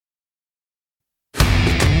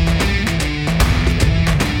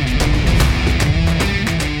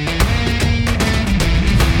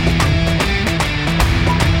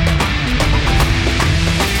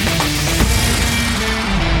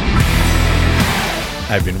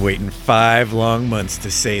I've been waiting 5 long months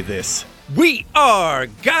to say this. We are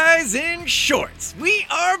Guys in Shorts. We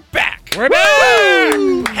are back. We're back!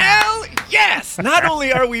 Woo! Hell yes! Not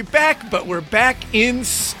only are we back, but we're back in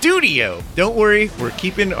studio. Don't worry, we're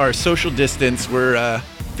keeping our social distance. I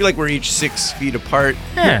feel like we're each 6 feet apart.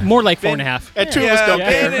 Yeah. More like 4.5. And two of us don't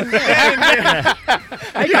care.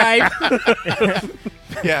 Hi, guys.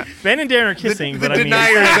 Yeah. Ben and Darren are kissing, The but I mean,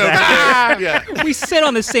 deniers over there. Yeah. We sit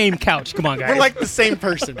on the same couch. Come on, guys. We're like the same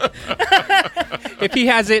person. If he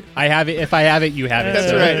has it, I have it. If I have it, you have it. That's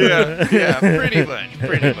So- right. Yeah,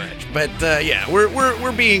 pretty much. But yeah,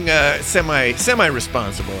 we're being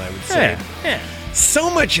semi-responsible, I would say. yeah. So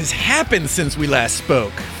much has happened since we last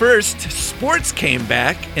spoke. First, sports came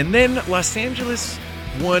back, and then Los Angeles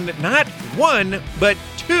won not one, but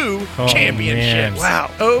 2 Oh, championships. man.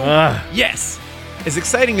 Wow. Yes. As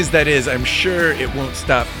exciting as that is, I'm sure it won't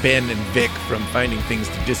stop Ben and Vic from finding things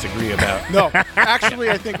to disagree about. No,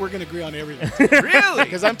 actually, I think we're going to agree on everything. Really?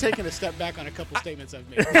 Because I'm taking a step back on a couple statements I've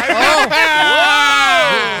made.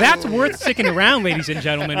 That's worth sticking around, ladies and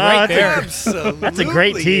gentlemen, right that's there. Absolutely. That's a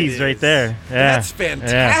great it tease is. right there. Yeah. That's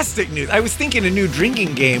fantastic news. I was thinking a new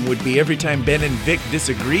drinking game would be every time Ben and Vic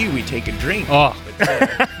disagree, we take a drink. Oh,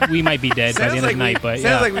 we might be dead by the end of the night, but sounds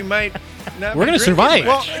yeah. like we might not We're be gonna drinking survive.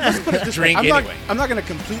 much. Well, let's put it this way. Drink anyway. I'm not going to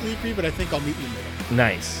completely agree, but I think I'll meet in the middle.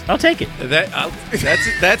 Nice. I'll take it.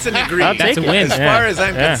 That's an agreement. That's a win. As far as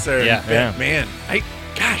I'm Yeah. concerned, Yeah. man,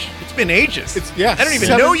 gosh, it's been ages. Yeah, I don't even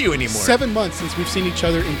know you anymore. 7 months since we've seen each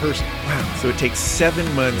other in person. Wow. So it takes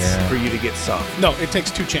 7 months Yeah. for you to get soft. No, it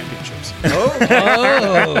takes 2 championships.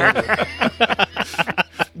 Oh.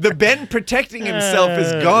 The Ben protecting himself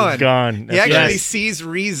is gone. Gone. He That's actually right. sees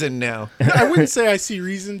reason now. I wouldn't say I see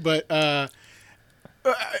reason, but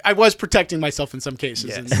I was protecting myself in some cases.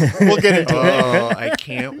 Yes. And we'll get into it. Oh, I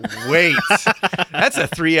can't wait. That's a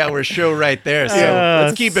 3-hour show right there. So Oh,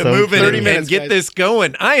 let's keep it so moving good. 30 and minutes, get guys. this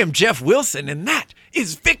going. I am Jeff Wilson, and that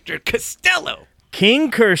is Victor Costello. King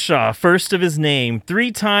Kershaw, first of his name,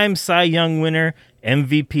 3-time Cy Young winner,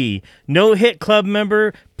 MVP, no-hit club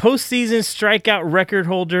member, postseason strikeout record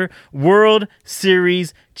holder, World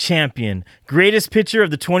Series champion, greatest pitcher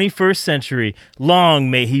of the 21st century.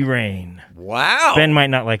 Long may he reign. Wow. Ben might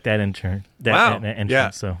not like that intern. Wow. That entrance, Yeah.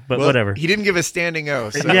 so, but Well, whatever. He didn't give a standing O.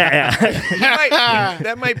 So Yeah.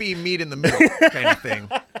 that might be meet in the middle kind of thing.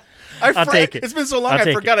 I'll take it. It's been so long, I'll I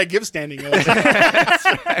take forgot I give standing ovations.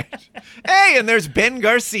 Hey, and there's Ben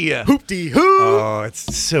Garcia. Hoop-dee-hoo. Oh,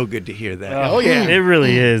 it's so good to hear that. Oh, yeah. It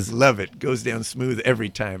really is. Love it. Goes down smooth every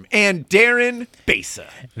time. And Darren Besa.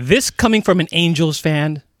 This coming from an Angels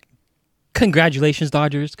fan. Congratulations,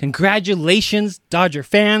 Dodgers. Congratulations, Dodger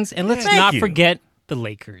fans. And let's Thank not you. forget the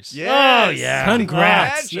Lakers. Yes. Oh, yeah.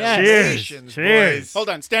 Congrats. Congratulations, Cheers. boys. Hold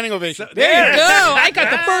on, standing ovation. There you go. I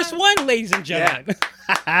got the first one, ladies and gentlemen.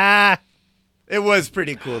 It was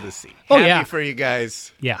pretty cool to see. Oh, Happy yeah. for you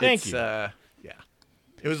guys. Yeah. Thank It's, you. yeah.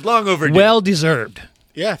 It was long overdue. Well deserved.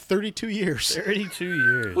 Yeah, 32 years. 32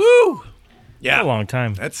 years. woo. Yeah. A long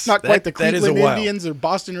time. That's Not quite the that is a Cleveland while. Indians or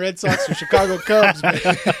Boston Red Sox or Chicago Cubs, but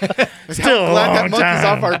Still a glad that long monkey's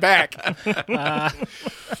time. off our back.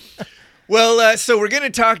 Well, so we're going to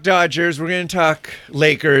talk Dodgers. We're going to talk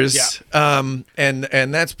Lakers. And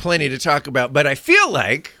that's plenty to talk about. But I feel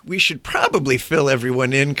like we should probably fill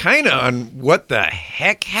everyone in kind of on what the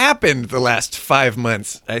heck happened the last 5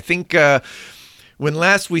 months. I think when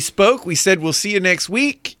last we spoke, we said we'll see you next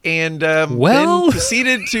week. And Well- then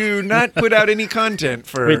proceeded to not put out any content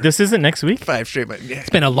for Wait, this isn't next week? 5 straight months. Yeah. It's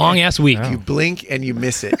been a long ass week. You blink and you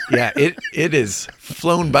miss it. Yeah, it is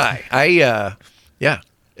flown by.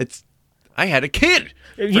 I had a kid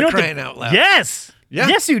for You know what crying out loud. Yes. Yeah.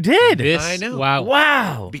 Yes, you did. This, I know. Wow.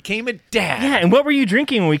 Wow. Became a dad. Yeah, and what were you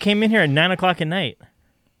drinking when we came in here at 9 o'clock at night?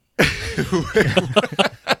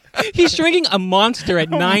 He's drinking a Monster at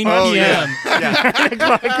 9 Oh, p.m.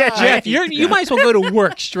 yeah. Jeff, you might as well go to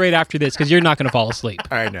work straight after this because you're not going to fall asleep.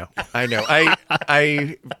 I know.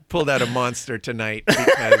 I pulled out a Monster tonight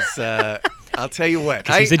because I'll tell you what.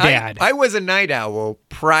 'Cause he's a dad. I was a night owl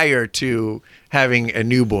prior to having a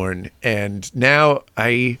newborn, and now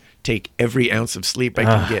I take every ounce of sleep I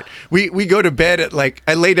can get. We go to bed at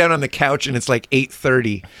I lay down on the couch and it's like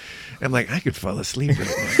 8:30. I'm like, I could fall asleep right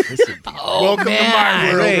now. This would be Welcome to my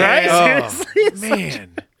world. great. Right? Oh, Seriously? man.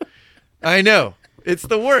 I know. It's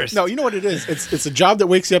the worst. No, you know what it is? It's a job that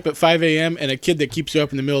wakes you up at 5 a.m. and a kid that keeps you up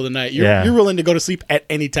in the middle of the night. You're Yeah. willing to go to sleep at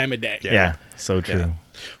any time of day. Yeah, so true.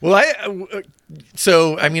 Well,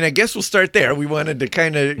 I mean, I guess we'll start there. We wanted to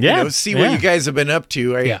kind of see what you guys have been up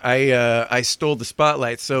to. I stole the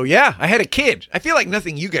spotlight. So yeah, I had a kid. I feel like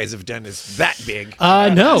nothing you guys have done is that big.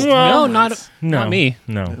 No, not me.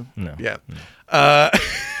 No. Yeah.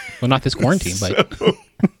 Well, not this quarantine, but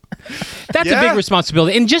that's a big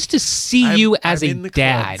responsibility. And just to see you as a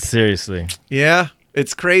dad, Seriously. Yeah,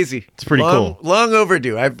 it's crazy. It's pretty cool. Long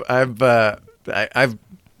overdue. I'm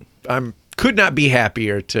could not be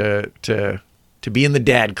happier to be in the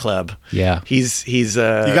dad club. Yeah. He's You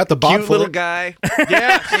got the bod cute for little it? guy.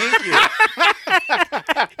 Yeah, thank you.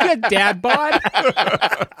 you got dad bod.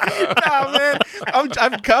 Oh man,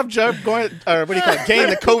 I'm going. What do you call it? Getting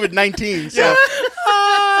the COVID-19. So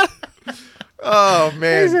Oh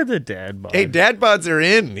man. These are the dad bod. Hey, dad bods are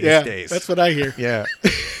in these yeah, days. that's what I hear. Yeah.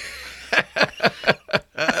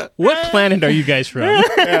 What planet are you guys from? Yeah,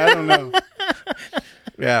 I don't know.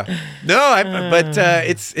 Yeah. No, but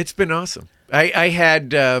it's been awesome. I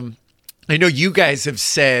had I know you guys have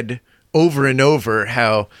said over and over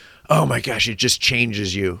how, oh my gosh, it just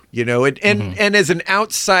changes you, and as an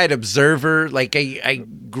outside observer, like I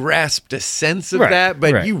grasped a sense of that,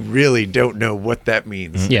 but you really don't know what that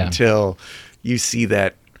means until you see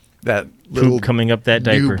that little Poop coming up that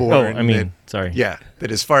diaper. newborn. Sorry. Yeah,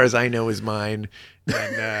 that as far as I know is mine.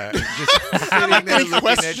 And just sitting there looking at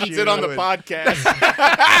Questions you it on the and-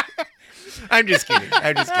 podcast. I'm just kidding.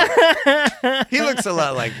 He looks a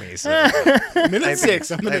lot like me. So Minute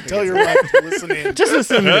 6. I'm going to tell your wife to listen in. Just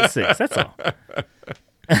listen to minute 6. That's all.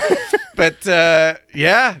 But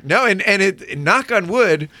and it, knock on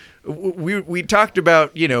wood, we talked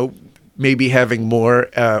about maybe having more,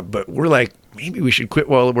 but we're like, maybe we should quit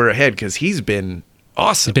while we're ahead because he's been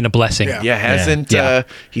awesome. It's been a blessing. Yeah, hasn't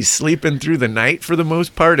he's sleeping through the night for the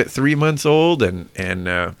most part at 3 months old, and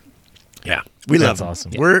we love That's him.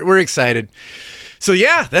 awesome. We're excited. So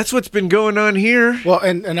yeah, that's what's been going on here. Well,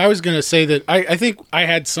 and I was going to say that I think I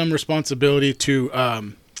had some responsibility to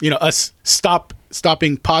us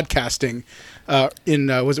stopping podcasting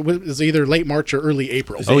was it either late March or early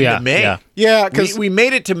April. Oh, yeah. May. Yeah, because we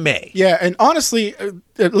made it to May. Yeah, and honestly,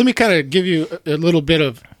 let me kind of give you a little bit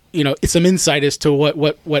of some insight as to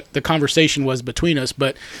what the conversation was between us.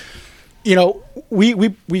 But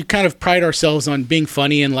we kind of pride ourselves on being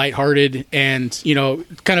funny and lighthearted, and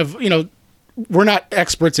we're not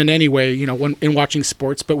experts in any way when in watching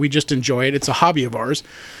sports, but we just enjoy it. It's a hobby of ours,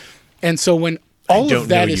 and so when all of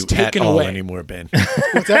that is taken away anymore, Ben.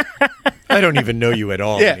 What's that? I don't even know you at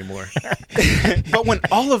all Yeah. anymore. But when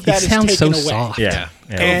all of that is sounds taken so away, soft. Yeah.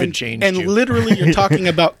 COVID changed and you. literally you're talking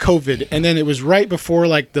about COVID, and then it was right before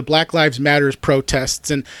like the Black Lives Matters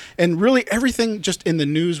protests, and really everything just in the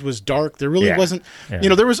news was dark. There really wasn't,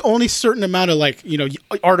 there was only a certain amount of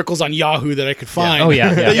articles on Yahoo that I could find. Oh,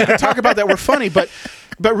 yeah. that you could talk about that were funny, but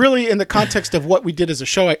really in the context of what we did as a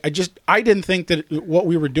show, I didn't think that what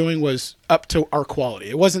we were doing was up to our quality.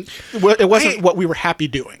 It wasn't what we were happy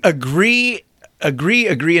doing. Agree.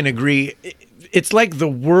 It's like the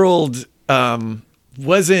world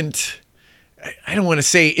wasn't, I don't want to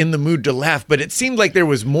say in the mood to laugh, but it seemed like there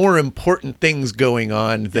was more important things going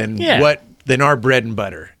on than our bread and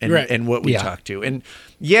butter and what we talked to. And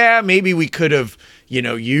maybe we could have,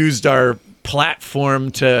 used our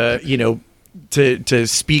platform to, to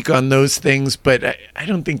speak on those things, but I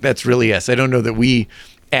don't think that's really us. I don't know that we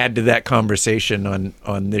add to that conversation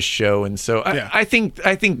on this show. And so I think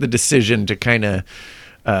the decision to kind of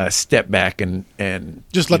step back and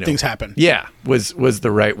just let things happen. Yeah, was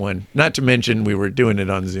the right one. Not to mention we were doing it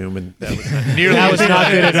on Zoom, and that was not nearly That was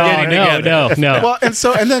not good at all. No. Well,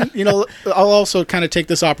 and then I'll also kind of take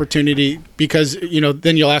this opportunity because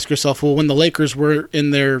then you'll ask yourself, well, when the Lakers were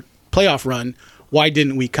in their playoff run, why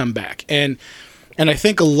didn't we come back? And I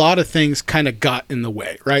think a lot of things kind of got in the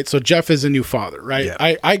way, right? So Jeff is a new father, right?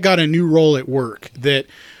 Yeah. I got a new role at work that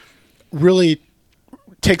really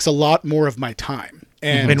takes a lot more of my time.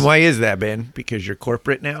 And why is that, Ben? Because you're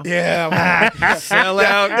corporate now? Yeah. Sell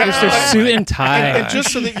out. Mr. Suit and tie. And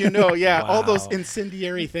just so that you know, all those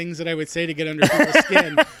incendiary things that I would say to get under people's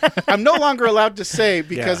skin, I'm no longer allowed to say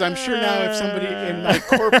because I'm sure now if somebody in my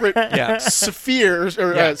corporate sphere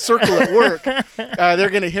or circle at work, they're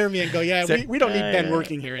going to hear me and go, we don't need Ben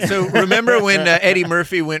working here anymore. So remember when Eddie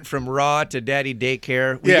Murphy went from Raw to Daddy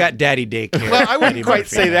Daycare? We got Daddy Daycare. Well, I wouldn't Eddie quite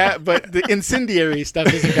Murphy say now. that, but the incendiary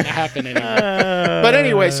stuff isn't going to happen anymore. But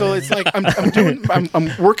anyway, so it's like I'm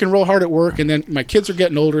working real hard at work, and then my kids are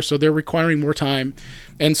getting older, so they're requiring more time.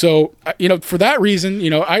 And so, for that reason,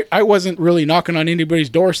 I wasn't really knocking on anybody's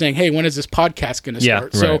door saying, "Hey, when is this podcast going to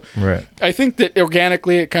start?" So I think that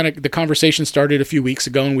organically, the conversation started a few weeks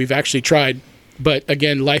ago, and we've actually tried, but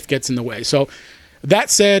again, life gets in the way. So that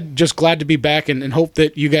said, just glad to be back and hope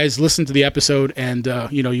that you guys listen to the episode and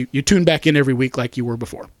you tune back in every week like you were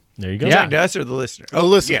before. There you go. Yeah, to us or the listener? Oh,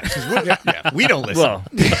 listen. Yeah, we don't listen. Well,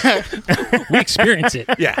 We experience it.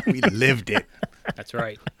 Yeah, we lived it. That's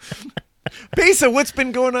right. Pesa, what's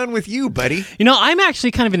been going on with you, buddy? I'm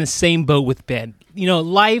actually kind of in the same boat with Ben.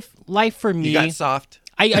 Life for me. You got soft.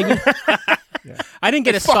 I didn't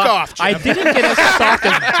get as Fuck soft. off, Jeff. I didn't get as soft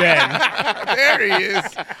as Ben. There he is.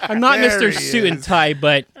 I'm not There Mr. he Suit and is. Tie,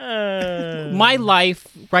 but my life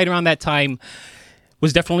right around that time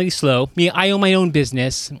was definitely slow. I own my own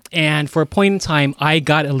business, and for a point in time, I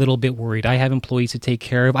got a little bit worried. I have employees to take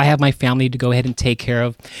care of. I have my family to go ahead and take care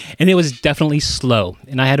of, and it was definitely slow.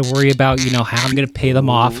 And I had to worry about, how I'm going to pay them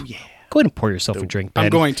off. Yeah. Go ahead and pour yourself a drink, Ben. I'm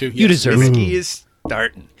going to, You yes. deserve it. Whiskey is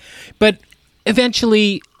starting. But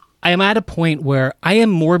eventually, I am at a point where I am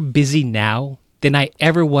more busy now than I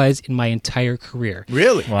ever was in my entire career.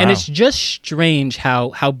 Really? Wow. And it's just strange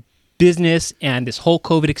how business and this whole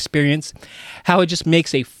COVID experience, how it just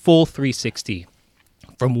makes a full 360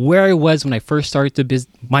 from where I was when I first started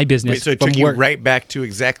my business. Wait, so it from took you where- right back to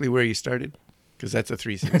exactly where you started? Because that's a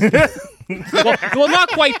 360. well, not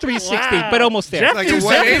quite 360, but almost there. Jeff, Like a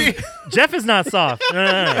 180? Jeff is not soft.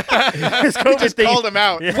 No. His COVID thing. Called him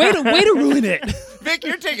out. Way to ruin it. Vic,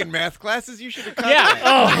 you're taking math classes. You should have caught Yeah. that.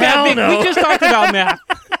 Oh, hell Vic, no. we just talked about math.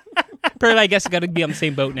 Apparently, I guess I got to be on the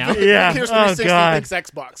same boat now. Yeah. Here's Oh, 360 God. thinks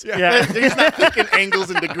Xbox. Yeah. He's not thinking angles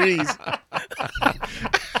and degrees.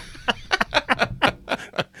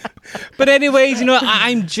 But anyways,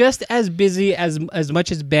 I'm just as busy as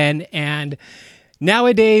much as Ben, and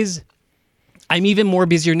nowadays I'm even more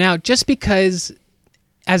busier now just because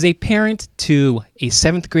as a parent to a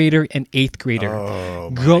 7th grader and 8th grader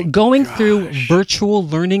going through virtual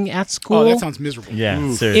learning at school, Oh, that sounds miserable. Yeah,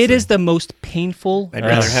 seriously. it is the most painful I'd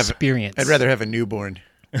rather have experience. I'd rather have a newborn.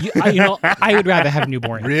 I would rather have a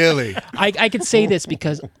newborn. Really? I could say this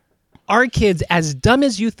because our kids, as dumb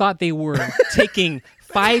as you thought they were, taking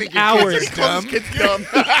 5 hours. Dumb. It's dumb.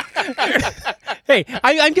 Hey,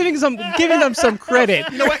 I'm giving them some credit.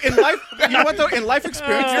 You know what? In life, though? In life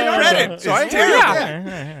experience, they are Credit. dumb. So I It's hear you.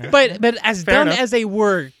 terrible. But as Fair dumb enough. as they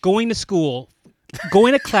were going to school,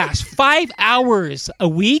 going to class 5 hours a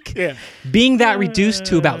week, Yeah. being that reduced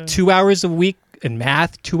to about 2 hours a week in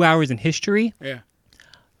math, 2 hours in history, Yeah.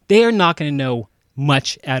 they are not going to know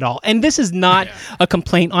much at all. And this is not a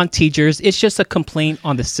complaint on teachers. It's just a complaint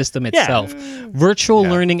on the system itself. Virtual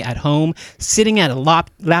learning at home, sitting at a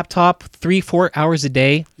laptop 3-4 hours a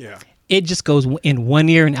day. Yeah. It just goes in one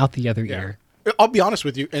ear and out the other ear. I'll be honest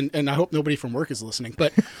with you, and I hope nobody from work is listening,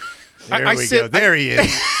 but There I we sit- go. There he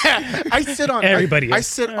is. I sit on Everybody I is.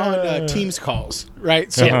 sit on Teams calls,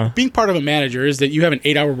 right? So being part of a manager is that you have an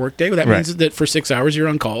 8-hour workday. Well, that Right. means that for 6 hours you're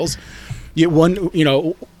on calls.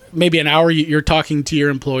 Maybe an hour you're talking to your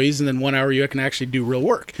employees, and then 1 hour you can actually do real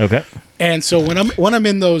work. Okay. And so when I'm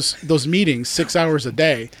in those meetings 6 hours a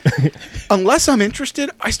day, unless I'm interested,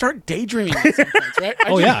 I start daydreaming at some points, right?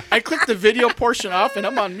 I click the video portion off and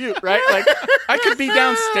I'm on mute, right? Like I could be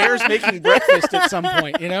downstairs making breakfast at some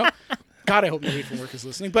point, God, I hope nobody from work is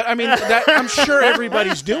listening. But I mean, I'm sure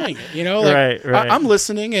everybody's doing it, Like, Right. I'm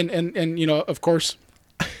listening and of course,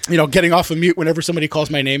 getting off of mute whenever somebody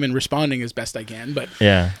calls my name and responding as best I can. But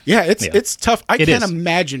it's tough. I can't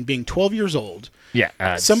imagine being 12 years old. Yeah.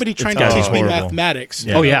 Somebody trying to gotta be teach me horrible. mathematics.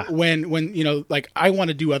 Yeah. Oh, yeah. When like I want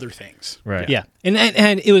to do other things. Right. Yeah. And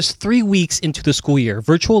it was 3 weeks into the school year.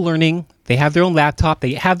 Virtual learning, they have their own laptop,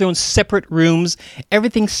 they have their own separate rooms,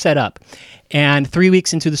 everything's set up. And 3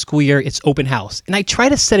 weeks into the school year, it's open house. And I try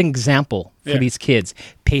to set an example for these kids.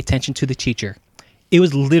 Pay attention to the teacher. It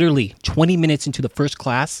was literally 20 minutes into the first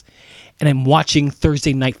class, and I'm watching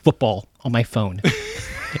Thursday Night Football on my phone.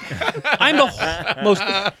 I'm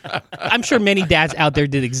sure many dads out there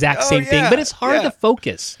did the exact same thing, but it's hard to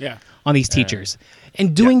focus on these teachers.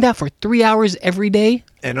 And doing that for 3 hours every day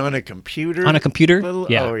And on a computer.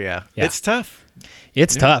 yeah. Oh, yeah. Yeah. It's tough.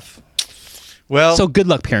 It's tough. Well, So good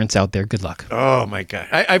luck, parents out there. Good luck. oh, my God.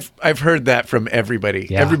 I've heard that from everybody.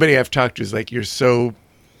 Yeah. Everybody I've talked to is like, you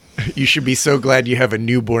should be so glad you have a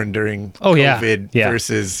newborn during COVID Yeah.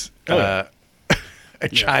 versus a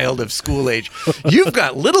child of school age. You've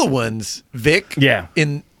got little ones, Vic. Yeah.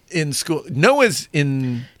 In school. Noah's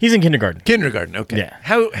in He's in kindergarten. kindergarten. Okay. Yeah.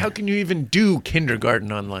 How can you even do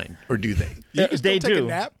kindergarten online, or do they? They Take a do.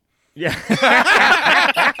 nap. Yeah.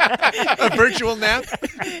 A virtual nap?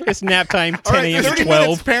 It's nap time, 10 a.m. to 30 12.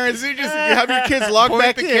 minutes, parents. You just have your kids log Point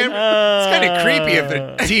back the in. camera. It's kind of creepy if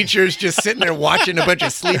the teacher's just sitting there watching a bunch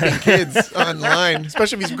of sleeping kids online.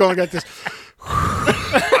 Especially if he's going like this.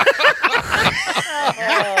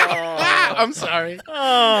 I'm sorry.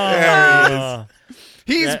 There he is.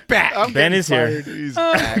 He's back. I'm Ben getting is here. fired. He's back.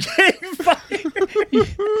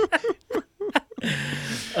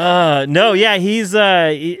 No, yeah, he's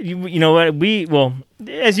you know what,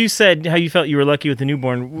 as you said, how you felt you were lucky with the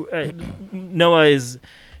newborn. Noah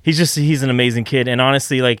he's an amazing kid, and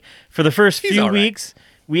honestly, like for the first few all right. weeks,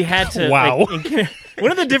 we had to. Wow. One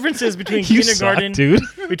of the differences between You kindergarten, suck, dude.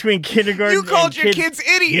 between kindergarten, You called and your kids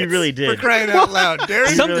idiots. You really did. For crying out loud,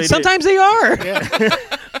 Darren. really did. Sometimes they are.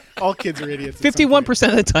 All kids are idiots. at some 51%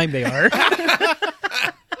 of the time they are.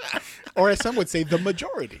 point. Or as some would say, the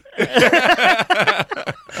majority.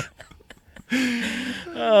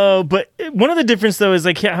 But one of the difference though is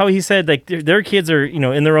like how he said like their kids are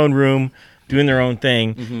in their own room doing their own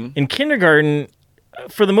thing. Mm-hmm. In kindergarten,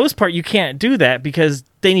 for the most part, you can't do that because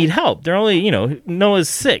they need help. They're only Noah's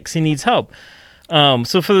 6. He needs help.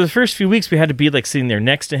 So for the first few weeks, we had to be like sitting there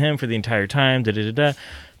next to him for the entire time.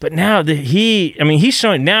 But now he's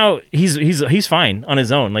showing now he's fine on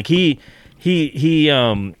his own. Like he's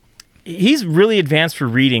really advanced for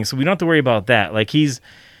reading, so we don't have to worry about that. Like he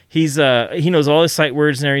knows all his sight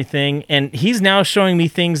words and everything, and he's now showing me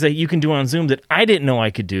things that you can do on Zoom that I didn't know I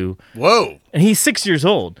could do. Whoa. And he's 6 years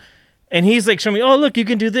old, and he's like showing me, oh look, you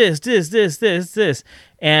can do this,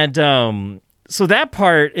 and so that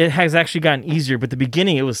part it has actually gotten easier. But the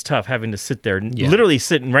beginning it was tough having to sit there, literally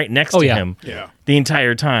sitting right next to him, the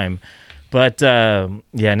entire time. But now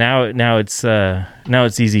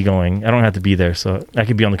it's easy going. I don't have to be there, so I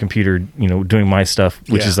could be on the computer, doing my stuff,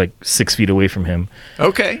 which is like 6 feet away from him.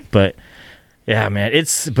 Okay. But yeah, man,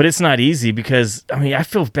 it's not easy because I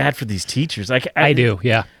feel bad for these teachers. Like I do,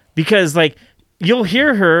 yeah. because like you'll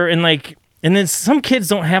hear her and then some kids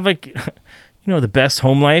don't have like the best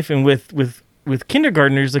home life, and with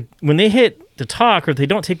kindergartners, like when they hit the talk or they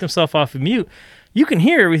don't take themselves off of mute, you can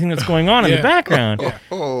hear everything that's going on in the background.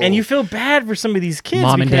 And you feel bad for some of these kids.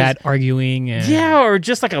 Mom and dad arguing. And... Yeah, or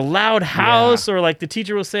just like a loud house, or like the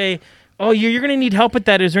teacher will say, oh, you're going to need help with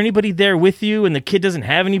that. Is there anybody there with you? And the kid doesn't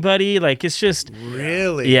have anybody. Like, it's just...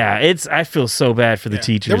 Really? Yeah, I feel so bad for the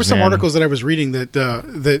teachers. There were some man. articles that I was reading that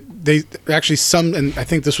they actually and I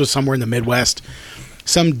think this was somewhere in the Midwest,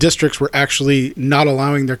 some districts were actually not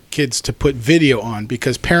allowing their kids to put video on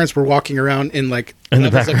because parents were walking around in like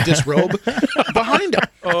levels of disrobe behind them.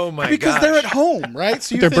 Oh my god! Because they're at home, right?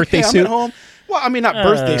 So you Their think, birthday hey, I'm suit? at home. Well, I mean, not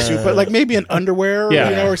birthday suit, but like maybe an underwear,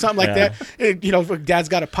 or something like that. And, Dad's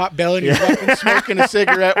got a pot belly and he's walking, smoking a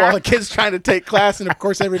cigarette while the kid's trying to take class, and of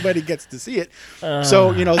course everybody gets to see it. So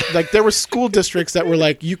like there were school districts that were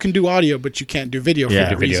like, you can do audio, but you can't do video. For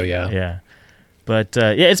that reason. Yeah. But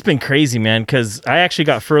it's been crazy, man. Because I actually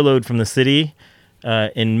got furloughed from the city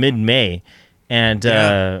in mid-May, and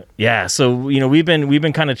so we've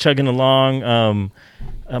been kind of chugging along.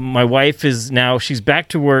 My wife she's back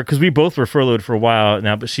to work because we both were furloughed for a while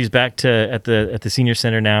now, but she's back at the senior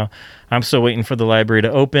center now. I'm still waiting for the library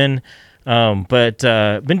to open. But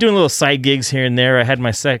been doing little side gigs here and there. I had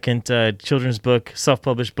my second children's book,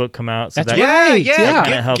 self-published book come out. So That's right.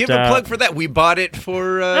 Yeah. Give a plug for that. We bought it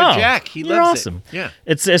for Jack. He you're loves awesome. it. Yeah.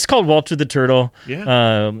 It's called Walter the Turtle.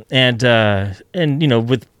 Yeah. And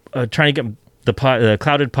with trying to get the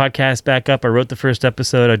Clouded podcast back up, I wrote the first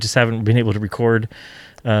episode. I just haven't been able to record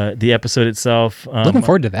the episode itself. Looking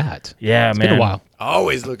forward to that. Yeah, It's man. been a while.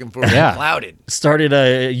 Always looking forward Yeah. to Clouded. Started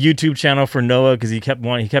a YouTube channel for Noah because he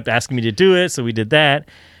kept asking me to do it, so we did that.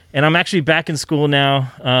 And I'm actually back in school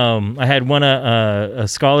now. I had won a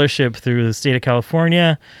scholarship through the state of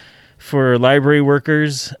California for library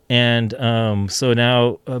workers, and so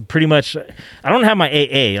now pretty much I don't have my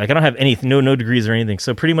AA. Like I don't have anything, no degrees or anything.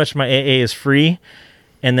 So pretty much my AA is free,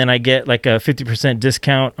 and then I get like a 50%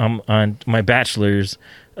 discount on my bachelor's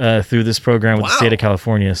through this program with the state of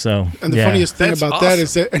California. So, and the funniest thing That's about awesome. that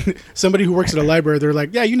is that somebody who works at a library, they're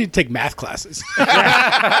like, yeah, you need to take math classes.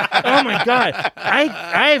 Oh my god,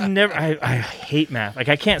 I hate math. Like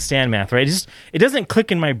I can't stand math. Right? It doesn't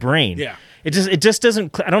click in my brain. Yeah. It just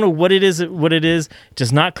doesn't. I don't know what it is. It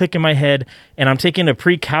does not click in my head. And I'm taking a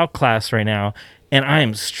pre-calc class right now, and I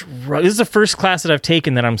am struggling. This is the first class that I've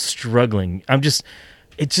taken that I'm struggling. Oh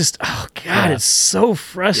God, it's so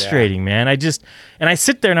frustrating, man. I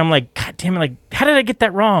sit there and I'm like, God damn it, like, how did I get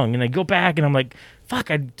that wrong? And I go back and I'm like,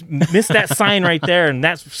 fuck, I missed that sign right there, and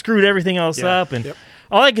that screwed everything else up. And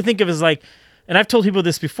all I can think of is like, and I've told people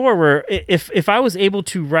this before, where if I was able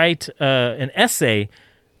to write an essay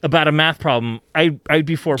about a math problem, I'd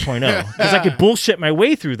be 4.0 because I could bullshit my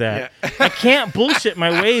way through that. Yeah. I can't bullshit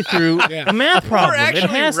my way through a math problem. Or actually it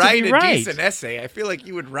has write to be a right. decent essay. I feel like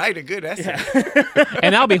you would write a good essay.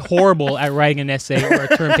 And I'll be horrible at writing an essay or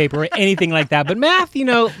a term paper or anything like that. But math,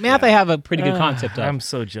 I have a pretty good concept of. I'm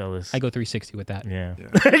so jealous. I go 360 with that. Yeah.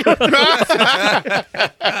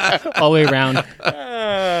 All the way around.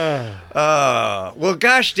 Well,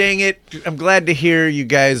 gosh dang it. I'm glad to hear you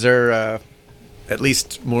guys are at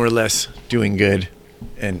least more or less doing good.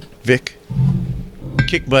 And Vic,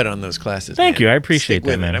 kick butt on those classes. Thank man. you. I appreciate Stick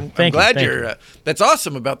that, with man. it. I'm Thank you, glad thank you're. That's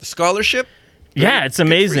awesome about the scholarship. Yeah, it's Good for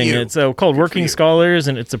amazing. you. It's called Working you. Scholars,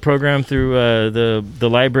 and it's a program through the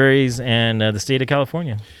libraries and the state of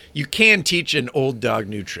California. You can teach an old dog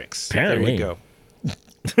new tricks. Apparently. There we go.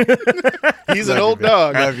 He's an old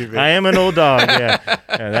dog. Love you, Vic. I am an old dog. Yeah,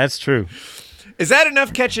 that's true. Is that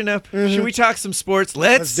enough catching up? Should we talk some sports?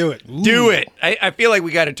 Let's do it. Do it. I feel like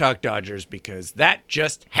we got to talk Dodgers because that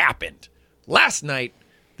just happened. Last night,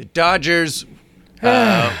 the Dodgers,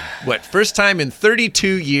 first time in 32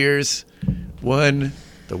 years, won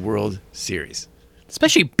the World Series.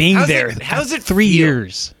 Especially being How's there. it- how's it 3 feel?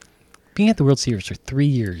 years. Being at the World Series for 3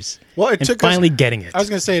 years. Well, it and took finally us, getting it. I was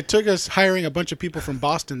going to say it took us hiring a bunch of people from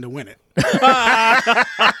Boston to win it.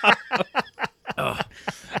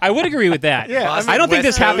 I would agree with that. Yeah, I don't think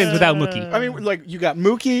West this happens Coast. without Mookie. I mean, like you got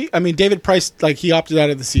Mookie. I mean, David Price, like he opted out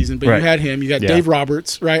of the season, but Right. you had him. You got Yeah. Dave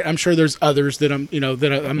Roberts, right? I'm sure there's others that I'm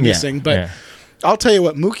missing, but I'll tell you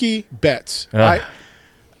what, Mookie Betts.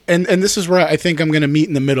 And this is where I think I'm going to meet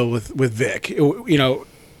in the middle with Vic.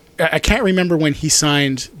 I can't remember when he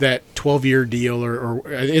signed that 12-year deal, or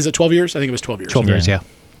is it 12 years? I think it was 12 years. 12 years,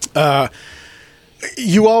 yeah.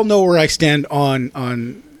 You all know where I stand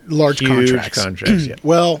on large Huge contracts. yeah.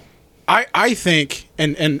 Well, I think,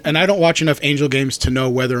 and I don't watch enough Angel games to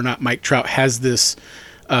know whether or not Mike Trout has this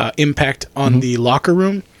impact on the locker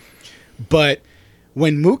room, but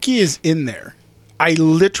when Mookie is in there, I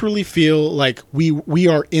literally feel like we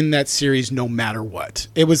are in that series no matter what.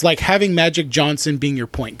 It was like having Magic Johnson being your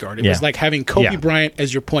point guard. It was like having Kobe Bryant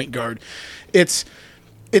as your point guard. It's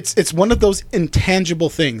one of those intangible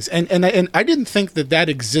things, and I didn't think that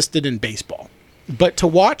existed in baseball, but to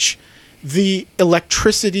watch the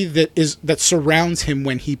electricity that surrounds him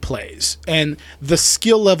when he plays, and the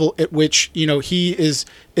skill level at which he is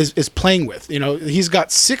playing with. He's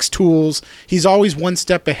got 6 tools. He's always one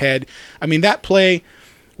step ahead. I mean, that play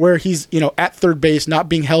where he's at third base, not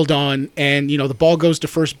being held on, and the ball goes to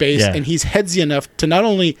first base, and he's headsy enough to not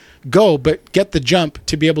only go but get the jump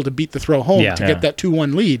to be able to beat the throw home to get that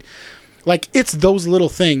 2-1 lead. Like, it's those little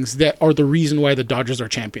things that are the reason why the Dodgers are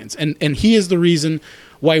champions, and he is the reason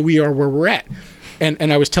why we are where we're at.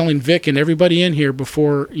 And I was telling Vic and everybody in here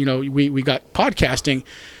before we got podcasting,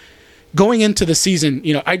 going into the season,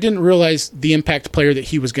 I didn't realize the impact player that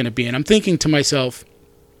he was going to be, and I'm thinking to myself,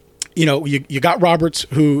 you got Roberts,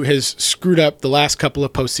 who has screwed up the last couple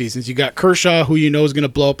of postseasons. You got Kershaw, who is going to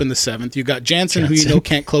blow up in the 7th. You got Jansen, who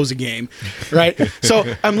can't close a game, right?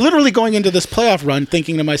 So I'm literally going into this playoff run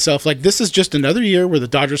thinking to myself, like, this is just another year where the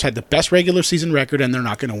Dodgers had the best regular season record and they're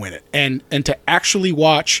not going to win it. And to actually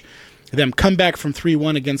watch them come back from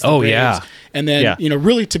 3-1 against the Braves, and then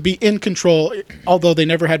really to be in control, although they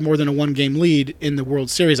never had more than a 1-game lead in the World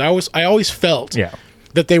Series. I always felt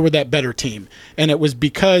that they were that better team, and it was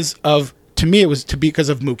because of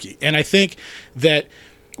Mookie. And I think that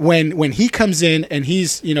when he comes in and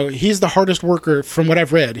he's the hardest worker, from what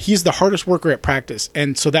I've read, he's the hardest worker at practice,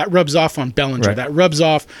 and so that rubs off on Bellinger, that rubs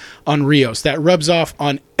off on Rios, that rubs off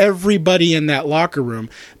on everybody in that locker room,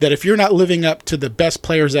 that if you're not living up to the best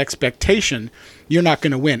player's expectation, you're not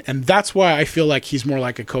going to win. And that's why I feel like he's more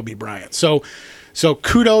like a Kobe Bryant. So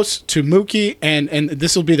kudos to Mookie, and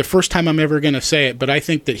this will be the first time I'm ever going to say it, but I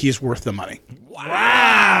think that he's worth the money.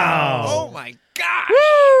 Wow. Oh, my gosh.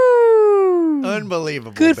 Woo!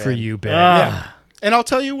 Unbelievable. Good Ben. for you, Ben. Yeah. And I'll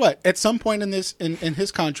tell you what, at some point in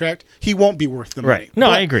his contract, he won't be worth the money. Right. No,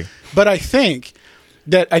 I agree. But I think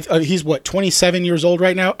that he's 27 years old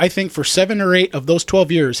right now. I think for 7 or 8 of those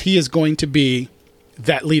 12 years, he is going to be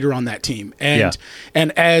that leader on that team. And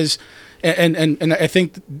And I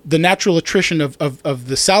think the natural attrition of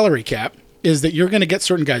the salary cap is that you're going to get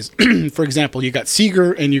certain guys. For example, you got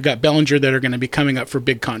Seager and you got Bellinger that are going to be coming up for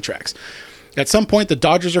big contracts. At some point, the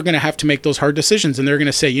Dodgers are going to have to make those hard decisions, and they're going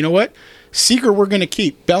to say, you know what, Seager we're going to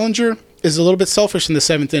keep. Bellinger is a little bit selfish in the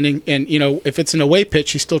 7th inning, and if it's an away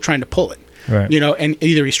pitch, he's still trying to pull it. Right. And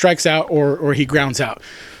either he strikes out or he grounds out.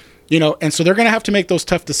 And so they're going to have to make those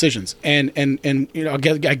tough decisions. And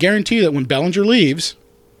I guarantee you that when Bellinger leaves,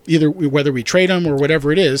 either whether we trade him or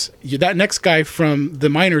whatever it is, that next guy from the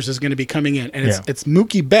minors is going to be coming in, and it's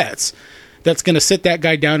Mookie Betts that's going to sit that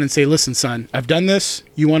guy down and say, listen, son, I've done this.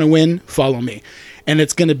 You want to win? Follow me. And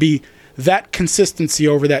it's going to be that consistency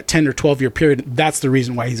over that 10 or 12-year period. That's the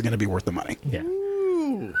reason why he's going to be worth the money. Yeah.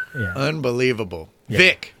 Unbelievable. Yeah.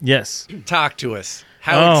 Vic, Yes. talk to us.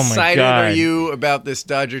 How Oh, my excited God. are you about this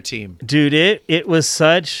Dodger team? Dude, it was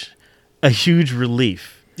such a huge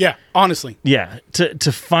relief. Yeah, honestly. Yeah,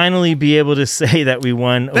 to finally be able to say that we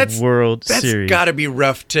won a World Series. That's got to be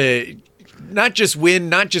rough to not just win,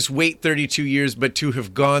 not just wait 32 years, but to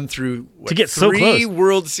have gone through To get so three close.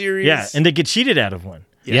 World Series. Yeah, and to get cheated out of one.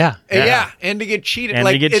 Yeah. And to get cheated. And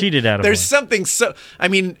to get cheated out of There's one. something so. I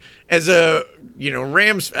mean, as a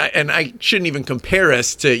Rams, and I shouldn't even compare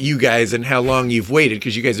us to you guys and how long you've waited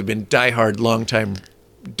because you guys have been diehard, longtime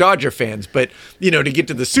Dodger fans. But to get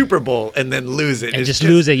to the Super Bowl and then lose it, And is just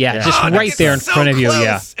lose it, just to right get there in so front of you,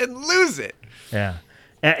 close and lose it. Yeah.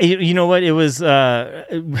 You know what? It was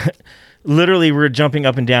literally we're jumping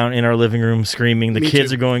up and down in our living room screaming. The Me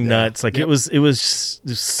kids too. are going nuts. Like it was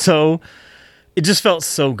so. It just felt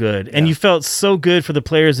so good, and you felt so good for the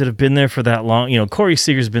players that have been there for that long. Corey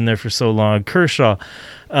Seager's been there for so long. Kershaw,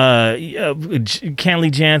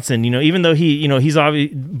 Canley Jansen. Even though he's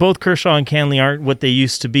obviously both Kershaw and Canley aren't what they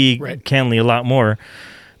used to be. Right. Canley a lot more.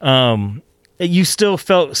 You still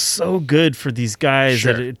felt so good for these guys.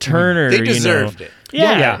 Sure. That Turner, They deserved it.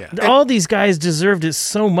 Yeah, all these guys deserved it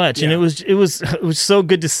so much, and it was so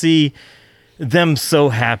good to see them so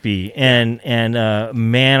happy. And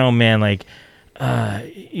man, oh man, like.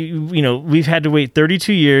 We've had to wait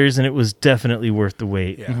 32 years, and it was definitely worth the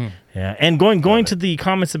wait. Yeah, yeah. And going to the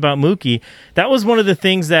comments about Mookie, that was one of the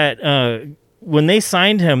things that when they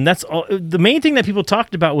signed him, that's all. The main thing that people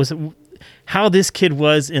talked about was how this kid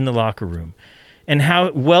was in the locker room, and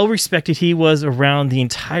how well respected he was around the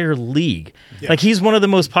entire league. Yeah. Like he's one of the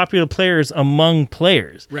most popular players among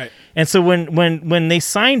players. Right. And so when they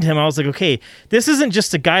signed him, I was like, okay, this isn't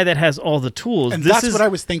just a guy that has all the tools. And this that's what I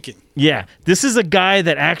was thinking. Yeah, this is a guy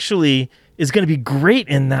that actually is going to be great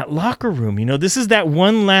in that locker room. This is that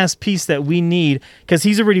one last piece that we need because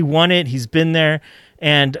he's already won it. He's been there,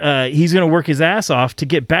 and he's going to work his ass off to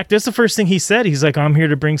get back. That's the first thing he said. He's like, I'm here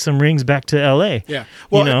to bring some rings back to L.A. Yeah.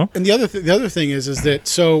 Well, and the other thing is that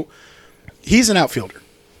so he's an outfielder,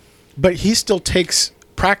 but he still takes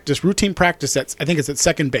routine practice I think it's at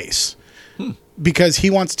second base because he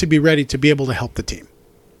wants to be ready to be able to help the team.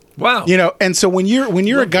 Wow. And so when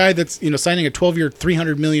you're a guy that's signing a 12-year,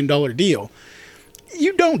 $300 million deal,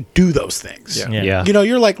 you don't do those things. Yeah.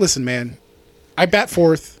 You're like, listen, man, I bat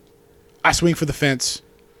fourth, I swing for the fence,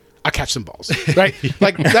 I catch some balls, right?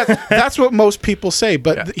 Like that's what most people say,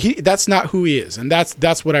 but that's not who he is, and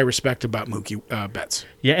that's what I respect about Mookie Betts.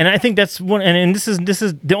 Yeah, and I think that's one. And this is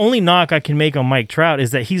the only knock I can make on Mike Trout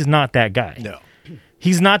is that he's not that guy. No,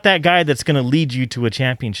 he's not that guy that's going to lead you to a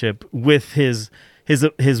championship with his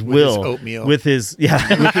will, oatmeal. with his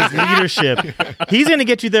leadership. He's going to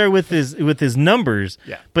get you there with his numbers,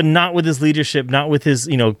 but not with his leadership, not with his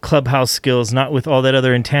clubhouse skills, not with all that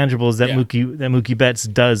other intangibles that Mookie Betts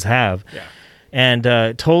does have. Yeah. And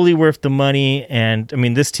totally worth the money. And I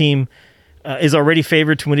mean, this team is already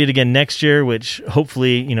favored to win it again next year, which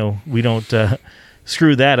hopefully we don't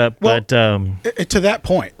screw that up. Well, but to that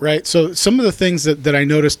point, right? So some of the things that I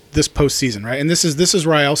noticed this postseason, right, and this is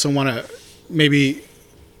where I also want to maybe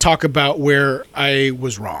talk about where I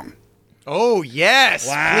was wrong. Oh yes,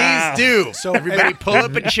 Wow. please do. So everybody, pull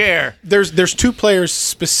up a chair. There's two players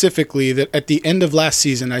specifically that at the end of last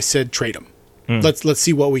season I said trade them. Let's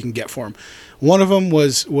see what we can get for him. One of them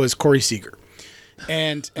was Corey Seager.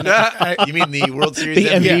 And You mean the World Series The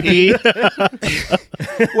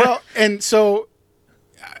MVP. well, and so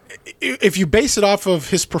if you base it off of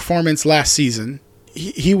his performance last season,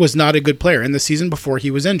 he was not a good player. And the season before, he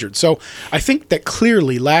was injured. So I think that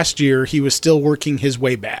clearly last year he was still working his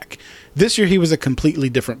way back. This year he was a completely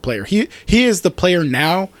different player. He is the player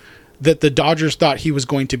now that the Dodgers thought he was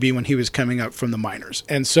going to be when he was coming up from the minors.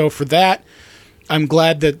 And so for that, I'm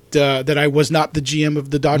glad that I was not the GM of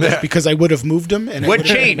the Dodgers because I would have moved him. And What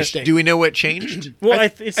changed? Do we know what changed? well, I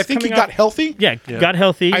think he got healthy. Yeah, got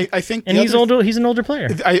healthy. I think and he's older. He's an older player.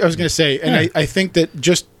 I was going to say, and I think that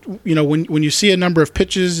just when you see a number of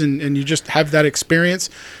pitches and you just have that experience,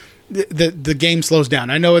 the game slows down.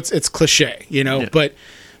 I know it's cliche,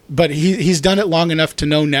 but he's done it long enough to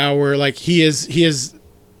know now where like he is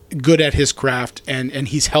good at his craft and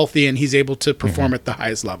he's healthy and he's able to perform at the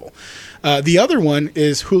highest level. The other one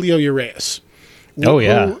is Julio Urias. Oh,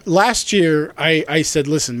 yeah. Who, last year I said,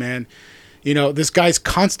 listen, man, this guy's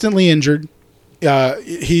constantly injured.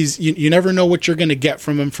 You never know what you're going to get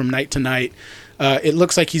from him from night to night. It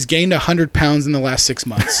looks like he's gained 100 pounds in the last 6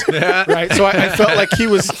 months, right? So I felt like he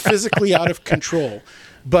was physically out of control.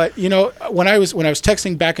 But when I was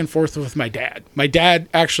texting back and forth with my dad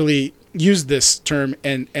actually used this term,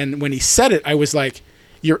 and when he said it, I was like,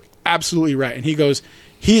 "You're absolutely right." And he goes,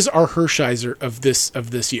 "He's our Hershiser of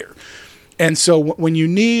this year." And so when you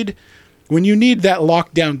need that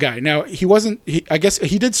lockdown guy, now I guess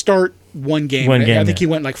he did start one game. I think he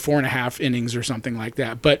went like 4.5 innings or something like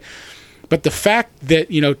that. But the fact that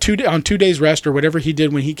on 2 days rest or whatever he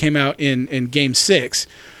did when he came out in Game 6,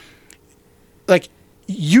 like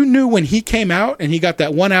you knew when he came out and he got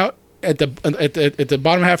that one out at the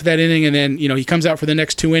bottom half of that inning, and then he comes out for the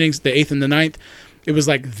next 2 innings, the 8th and the 9th. It was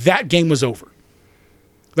like that game was over.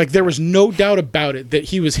 Like there was no doubt about it that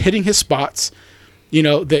he was hitting his spots.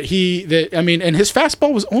 And his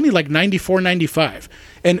fastball was only like 94, 95.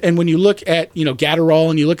 And when you look at, Gatterall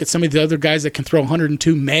and you look at some of the other guys that can throw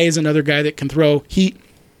 102, May is another guy that can throw heat.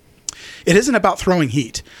 It isn't about throwing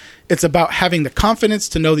heat. It's about having the confidence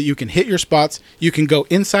to know that you can hit your spots. You can go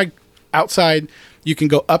inside, outside. You can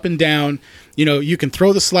go up and down. You can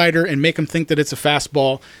throw the slider and make them think that it's a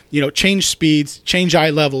fastball. Change speeds, change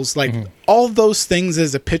eye levels. Like all of those things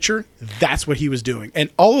as a pitcher, that's what he was doing.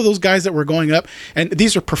 And all of those guys that were going up, and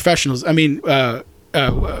these are professionals. I mean,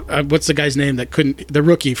 what's the guy's name the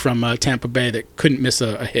rookie from Tampa Bay that couldn't miss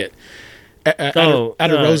a hit?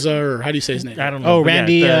 Adoroza, or how do you say his name? I don't know. Oh,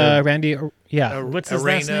 Randy. Yeah. What's his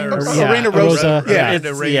last name? Arena Rosa. Yeah.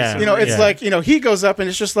 It's like he goes up and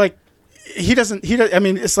it's just like he doesn't. I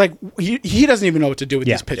mean, it's like he doesn't even know what to do with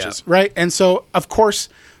these pitches, right? And so, of course,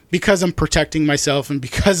 because I'm protecting myself and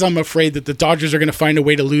because I'm afraid that the Dodgers are going to find a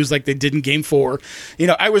way to lose like they did in Game 4,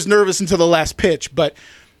 I was nervous until the last pitch, but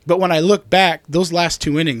when I look back, those last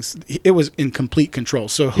 2 innings, it was in complete control.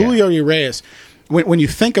 So Julio Urias, when you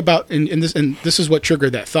think about and this is what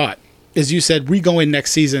triggered that thought, is you said we go in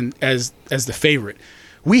next season as the favorite.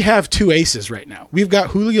 We have 2 aces right now. We've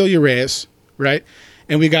got Julio Urias, right?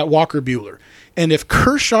 And we got Walker Buehler. And if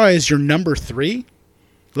Kershaw is your number 3,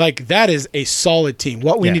 like that is a solid team.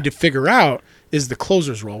 What we need to figure out is the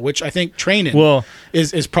closer's role, which I think Treinen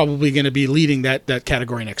is probably going to be leading that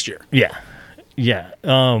category next year. Yeah. Yeah.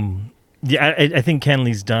 I think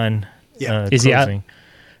Kenley's done. Yeah. Is he out?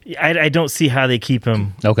 I don't see how they keep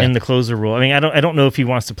him in the closer role. I mean, I don't know if he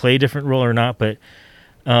wants to play a different role or not, but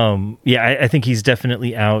I think he's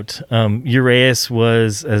definitely out. Urias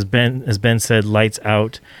was, as Ben said, lights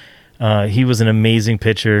out. He was an amazing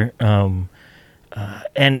pitcher. And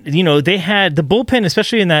they had the bullpen,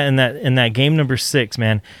 especially in that game number 6,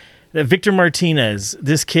 man. That Victor Martinez,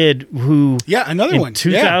 this kid who another in one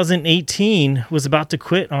 2018 was about to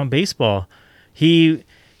quit on baseball. He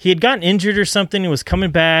had gotten injured or something and was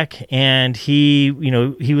coming back, and he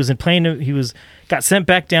got sent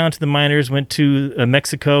back down to the minors, went to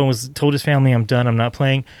Mexico, and told his family, "I'm done, I'm not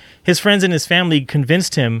playing." His friends and his family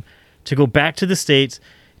convinced him to go back to the States,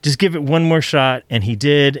 just give it one more shot, and he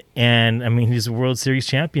did. And I mean, he's a World Series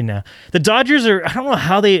champion now. The Dodgers I don't know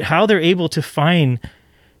how they're able to find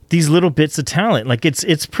these little bits of talent. Like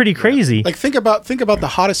it's pretty crazy. Like think about the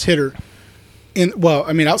hottest hitter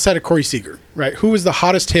outside of Corey Seager, right? Who was the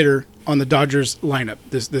hottest hitter on the Dodgers lineup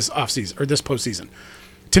this offseason or this postseason?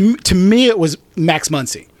 To me, it was Max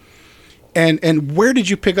Muncy. And where did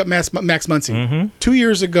you pick up Max Muncy? Mm-hmm. 2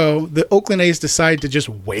 years ago, the Oakland A's decided to just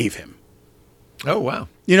waive him. Oh, wow.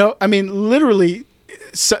 Literally,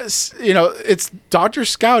 it's Dodger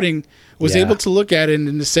scouting was able to look at it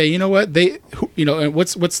and to say, you know what, and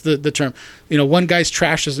what's the term? One guy's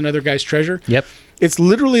trash is another guy's treasure. Yep. It's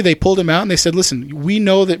literally they pulled him out and they said, listen, we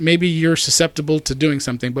know that maybe you're susceptible to doing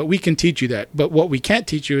something, but we can teach you that. But what we can't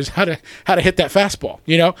teach you is how to hit that fastball,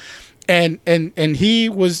 And he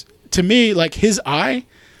was, to me, like his eye,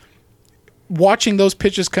 watching those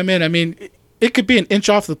pitches come in, I mean, it could be an inch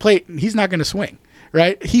off the plate and he's not going to swing,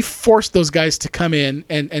 right? He forced those guys to come in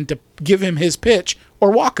and to give him his pitch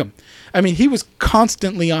or walk him. I mean, he was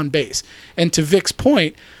constantly on base. And to Vic's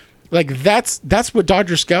point, like that's what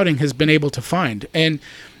Dodger scouting has been able to find. And,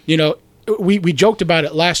 we joked about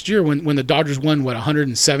it last year when the Dodgers won,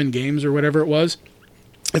 107 games or whatever it was.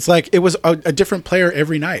 It's like it was a different player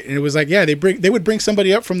every night. And it was like, they would bring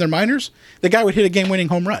somebody up from their minors. The guy would hit a game-winning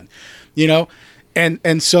home run,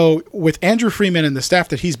 And so with Andrew Freeman and the staff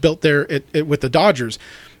that he's built there with the Dodgers,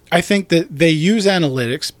 I think that they use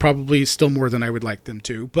analytics probably still more than I would like them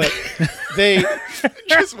to, but they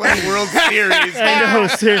just won World Series. I know,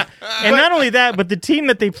 sir. And not only that, but the team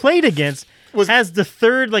that they played against has the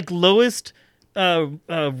third lowest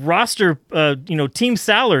roster, team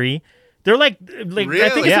salary They're like I think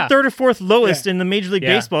it's Yeah. the third or fourth lowest Yeah. in the Major League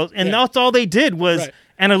Yeah. Baseball, and that's all they did was Right.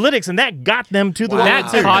 analytics, and that got them to the Wow. World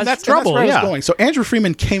That Series. caused that's trouble. where I was Yeah. going. So Andrew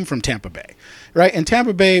Freeman came from Tampa Bay, right? And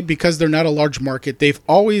Tampa Bay, because they're not a large market, they've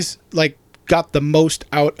always got the most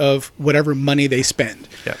out of whatever money they spend.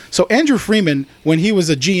 Yeah. So Andrew Freeman, when he was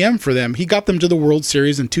a GM for them, he got them to the World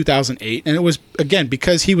Series in 2008, and it was again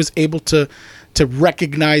because he was able to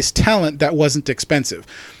recognize talent that wasn't expensive.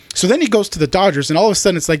 So then he goes to the Dodgers, and all of a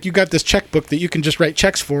sudden it's like you got this checkbook that you can just write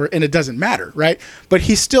checks for, and it doesn't matter, right? But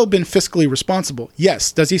he's still been fiscally responsible.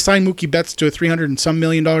 Yes. Does he sign Mookie Betts to a $300 and some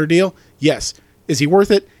million deal? Yes. Is he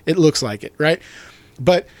worth it? It looks like it, right?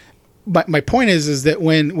 But my point is that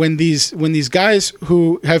when these guys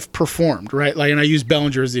who have performed, right, and I use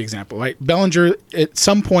Bellinger as the example, right? Bellinger at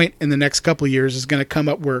some point in the next couple of years is going to come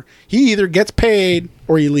up where he either gets paid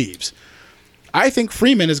or he leaves. I think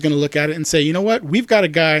Freeman is going to look at it and say, you know what? We've got a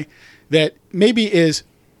guy that maybe is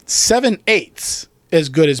 7/8 as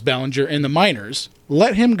good as Bellinger in the minors.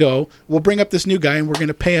 Let him go. We'll bring up this new guy, and we're going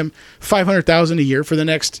to pay him $500,000 a year for the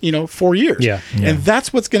next 4 years. Yeah. And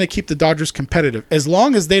that's what's going to keep the Dodgers competitive. As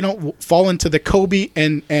long as they don't fall into the Kobe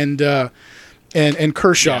and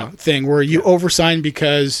Kershaw thing where you oversign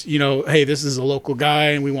because hey, this is a local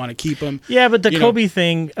guy and we want to keep him. Yeah, but the Kobe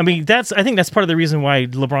thing, I mean, I think that's part of the reason why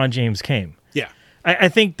LeBron James came. Yeah. I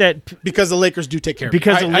think that because the Lakers do take care of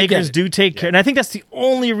because it. the Lakers do take care, and I think that's the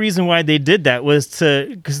only reason why they did that was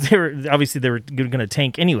because they were going to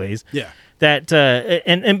tank anyways. Yeah. That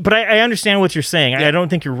but I understand what you're saying. I don't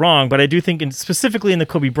think you're wrong, but I do think, specifically in the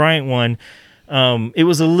Kobe Bryant one, it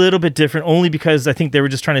was a little bit different, only because I think they were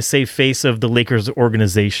just trying to save face of the Lakers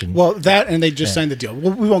organization. Well, that and they just signed the deal.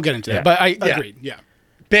 Well, we won't get into that, but I agreed. Yeah.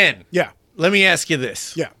 Ben. Yeah. Let me ask you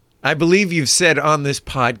this. Yeah. I believe you've said on this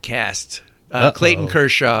podcast, Clayton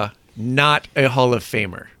Kershaw, not a Hall of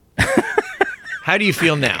Famer. How do you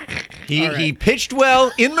feel now? He pitched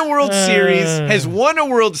well in the World Series, has won a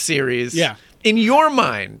World Series. Yeah. In your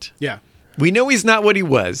mind, Yeah. we know he's not what he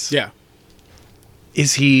was. Yeah.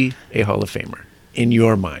 Is he a Hall of Famer in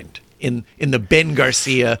your mind? In the Ben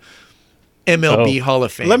Garcia MLB Hall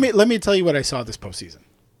of Fame? Let me tell you what I saw this postseason.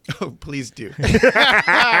 Oh, please do.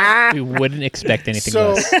 We wouldn't expect anything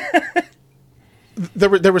So less.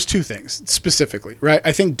 there was two things specifically, right?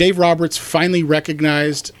 I think Dave Roberts finally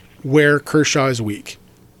recognized where Kershaw is weak.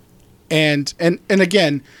 And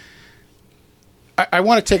again, I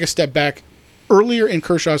want to take a step back. Earlier in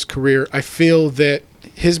Kershaw's career, I feel that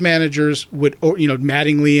his managers would,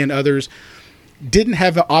 Mattingly and others, didn't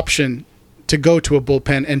have an option to go to a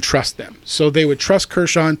bullpen and trust them. So they would trust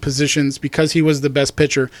Kershaw in positions because he was the best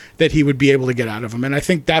pitcher that he would be able to get out of them. And I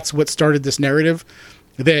think that's what started this narrative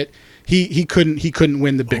that he couldn't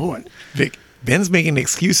win the big one. Vic, Ben's making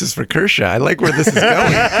excuses for Kershaw. I like where this is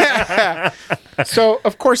going. So,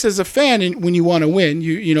 of course, as a fan, and when you want to win,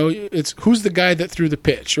 it's who's the guy that threw the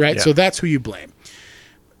pitch, right? Yeah. So that's who you blame.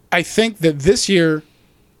 I think that this year,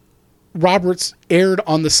 Roberts erred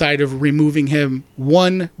on the side of removing him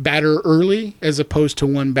one batter early as opposed to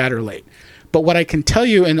one batter late. But what I can tell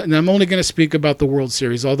you, and I'm only going to speak about the World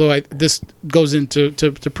Series, although this goes into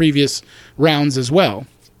to previous rounds as well,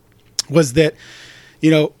 was that,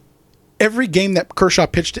 every game that Kershaw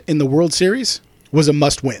pitched in the World Series was a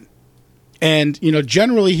must-win. And,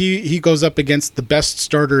 generally he goes up against the best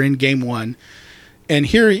starter in game one. And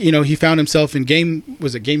here, he found himself in game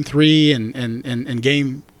 3 and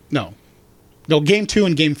game two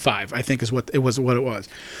and game 5, I think is what it was.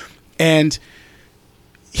 And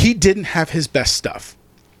he didn't have his best stuff,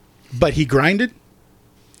 but he grinded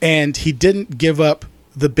and he didn't give up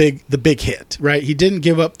the big hit, right? He didn't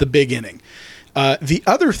give up the big inning. The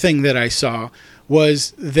other thing that I saw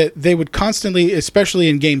was that they would constantly, especially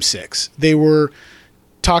in game 6, they were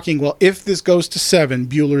talking, well, if this goes to 7,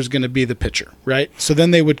 Buehler's going to be the pitcher, right? So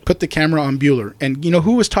then they would put the camera on Buehler. And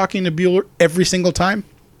who was talking to Buehler every single time?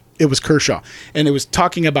 It was Kershaw. And it was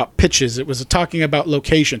talking about pitches. It was talking about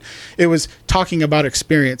location. It was talking about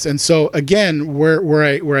experience. And so, again, where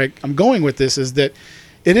I'm going with this is that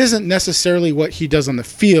it isn't necessarily what he does on the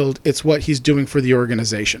field, it's what he's doing for the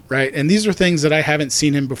organization, right? And these are things that I haven't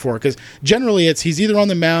seen him before, because generally he's either on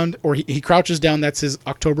the mound or he crouches down, that's his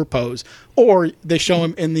October pose, or they show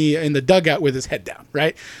him in the dugout with his head down,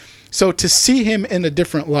 right? So to see him in a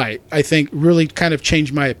different light, I think really kind of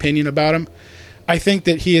changed my opinion about him. I think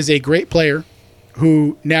that he is a great player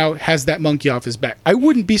who now has that monkey off his back. I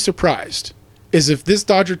wouldn't be surprised is if this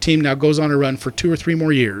Dodger team now goes on a run for 2 or 3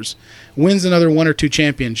 more years, wins another 1 or 2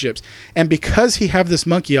 championships, and because he have this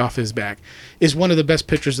monkey off his back, is one of the best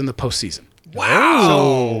pitchers in the postseason.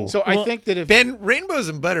 Wow. So I think that if Ben, rainbows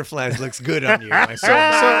and butterflies looks good on you. I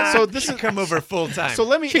so this is come over full time. so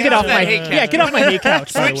let me Get off answer- my hate couch. get off my hate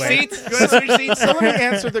couch. By the switch way, seats. You want to switch seats? So let me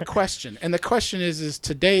answer the question. And the question is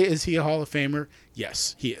today, is he a Hall of Famer?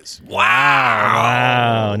 Yes, he is.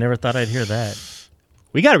 Wow, never thought I'd hear that.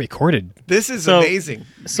 we got it recorded. This is So- amazing.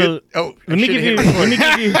 So Good- I let me should give you. have hit Let me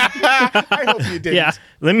give you. I hope you did. Yeah.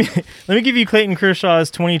 Let me give you Clayton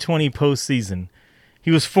Kershaw's 2020 postseason. He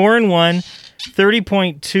was 4-1,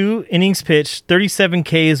 30.2 innings pitched, 37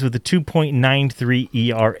 Ks with a 2.93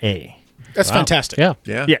 ERA. That's fantastic. Yeah.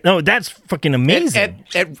 Yeah. Yeah, no, that's fucking amazing.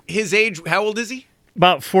 At his age, how old is he?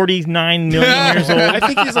 About 49 million years old. I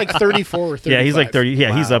think he's like 34 or 35. Yeah, he's like 30.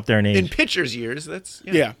 Yeah, he's up there in age. In pitcher's years, that's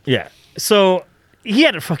Yeah. Yeah. So he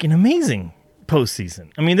had a fucking amazing postseason.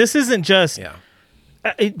 I mean, this isn't just yeah.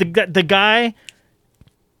 the guy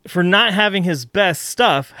for not having his best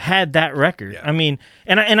stuff had that record. Yeah. I mean,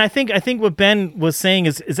 and I think what Ben was saying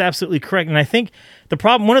is absolutely correct. And I think the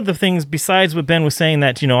problem, one of the things besides what Ben was saying,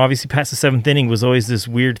 that, you know, obviously past the seventh inning was always this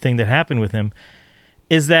weird thing that happened with him,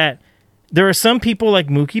 is that there are some people like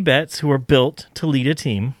Mookie Betts who are built to lead a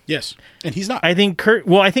team. Yes. And he's not. I think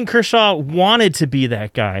Kershaw wanted to be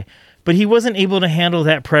that guy, but he wasn't able to handle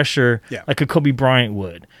that pressure like a Kobe Bryant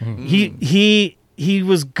would. He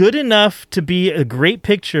was good enough to be a great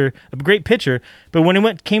pitcher, but when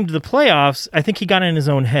it came to the playoffs, I think he got in his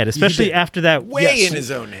own head, especially after that. Way in his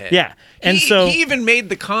own head. Yeah. And he even made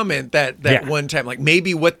the comment that Yeah. one time, like,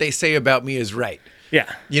 maybe what they say about me is right. Yeah.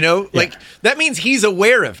 You know, like that means he's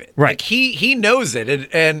aware of it. Right. Like he knows it,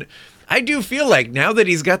 and I do feel like now that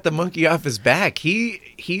he's got the monkey off his back, he's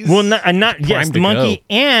not yes, to the monkey, go.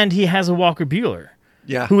 and he has a Walker Buehler.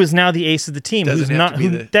 Yeah. Who is now the ace of the team? Doesn't who's have not to be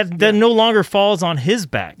who the- that no longer falls on his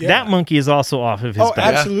back. Yeah. That monkey is also off of his Oh,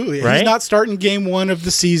 back. absolutely. Right? He's not starting game one of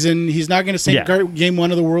the season. He's not going to sing game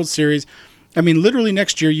one of the World Series. I mean, literally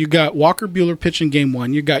next year, you got Walker Buehler pitching game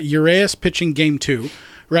one. You got Urias pitching game two,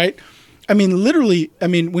 right? I mean, literally,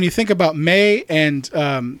 when you think about May and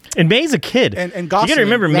May's a kid. And you got to Gosselin,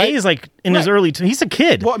 remember, right? May is like in his early. He's a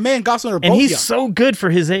kid. well, May and Gosselin are both and he's young. so good for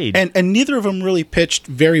his age. And neither of them really pitched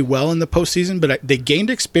very well in the postseason, but they gained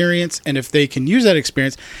experience, and if they can use that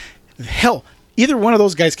experience, hell, either one of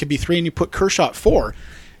those guys could be 3, and you put Kershaw at 4.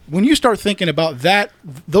 When you start thinking about that,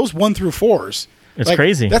 those 1 through 4s, It's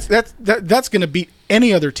crazy. That's going to beat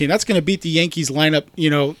any other team. That's going to beat the Yankees lineup.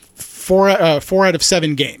 4 out of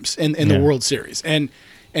 7 games in the World Series, and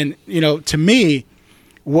to me,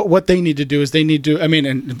 what they need to do is they need to.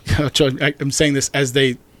 I'm saying this as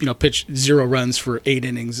they pitch 0 runs for 8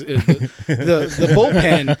 innings. The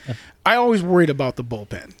bullpen, I always worried about the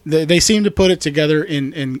bullpen. They seem to put it together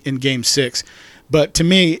in Game 6, but to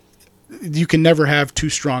me, you can never have too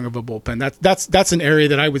strong of a bullpen. That's an area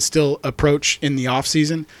that I would still approach in the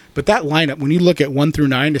offseason. But that lineup, when you look at 1 through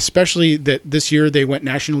 9, especially that this year they went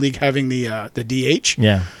National League having the DH.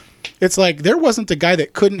 yeah. It's like there wasn't a guy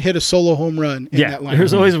that couldn't hit a solo home run in that lineup.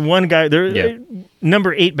 There's always one guy there. Yeah.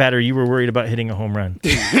 Number 8 batter, you were worried about hitting a home run.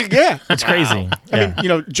 Yeah. It's crazy. I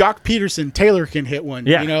mean, Jock Peterson, Taylor can hit one.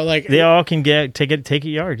 Yeah. Like they all can take a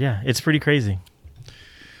yard. Yeah. It's pretty crazy.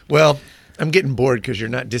 Well, I'm getting bored because you're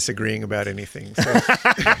not disagreeing about anything. So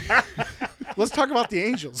let's talk about the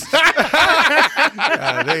Angels.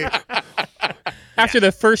 After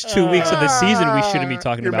the first 2 weeks of the season, we shouldn't be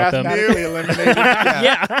talking You're about them. mathematically eliminated.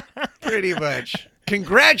 Yeah. pretty much.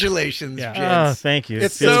 Congratulations, Yeah. Oh, gents. thank you.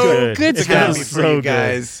 It's It feels so good It stuff. happy feels for so you good.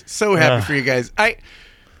 guys. So happy for you guys. I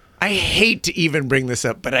hate to even bring this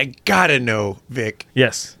up, but I gotta know, Vic,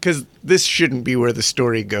 Yes. because this shouldn't be where the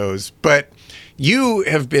story goes. But you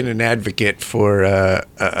have been an advocate for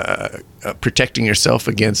protecting yourself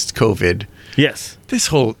against COVID. Yes. This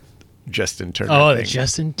whole Justin Turner Oh, thing.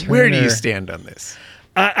 Justin Turner. Where do you stand on this?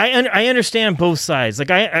 I understand both sides.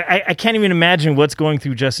 Like I can't even imagine what's going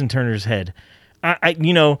through Justin Turner's head. I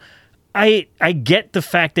get the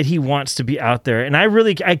fact that he wants to be out there, and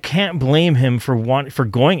I can't blame him for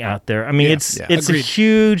going out there. I mean, it's Agreed.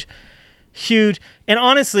 a huge, and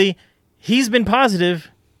honestly, he's been positive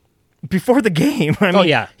before the game. I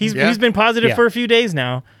mean, he's been positive for a few days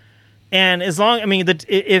now, and if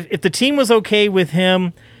the team was okay with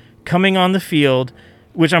him coming on the field,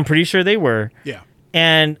 which I'm pretty sure they were, Yeah.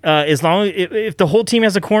 and as long if the whole team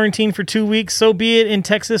has a quarantine for 2 weeks, so be it in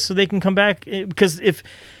Texas, so they can come back. Because if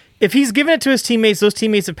he's given it to his teammates, those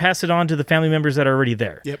teammates have passed it on to the family members that are already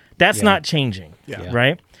there. Yep. That's not changing. Yeah.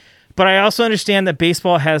 Right. But I also understand that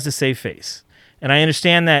baseball has to save face, and I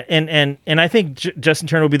understand that, and I think Justin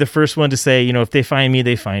Turner will be the first one to say, if they find me,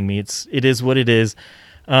 they find me. It is what it is.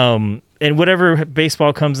 And whatever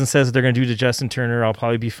baseball comes and says that they're going to do to Justin Turner, I'll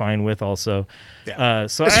probably be fine with also. Yeah.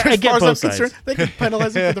 So As I get far as I'm both sides. concerned, they could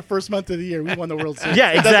penalize him for the first month of the year. We won the World Series.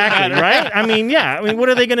 Yeah, exactly, right? I mean, what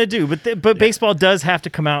are they going to do? But baseball does have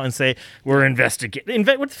to come out and say, we're investigating.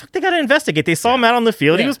 What the fuck they got to investigate? They saw him out on the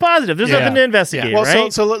field. Yeah. He was positive. There's nothing to investigate, Well,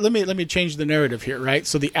 right? so let me change the narrative here, right?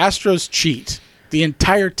 So the Astros cheat the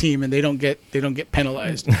entire team, and they don't get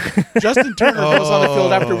penalized. Justin Turner goes on the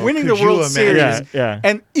field after winning the could you World imagine? Series, Yeah.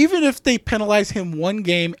 and even if they penalize him one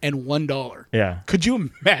game and $1, Yeah. could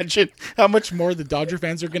you imagine how much more the Dodger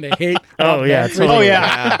fans are going to hate? Oh, yeah. Manfred?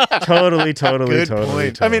 Totally. Good Totally.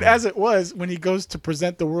 point. I mean, as it was when he goes to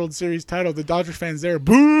present the World Series title, the Dodger fans there,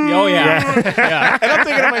 boo! Oh yeah. And I'm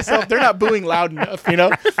thinking to myself, they're not booing loud enough,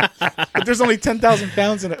 But there's only 10,000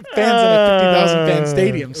 fans in a 50,000 fan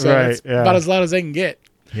stadium, so Right, it's yeah. about as loud as they can get.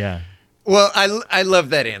 Yeah. Well, I love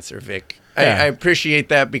that answer, Vic. Yeah. I appreciate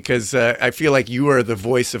that because I feel like you are the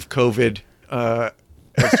voice of COVID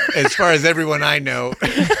as far as everyone I know.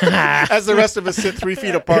 As the rest of us sit 3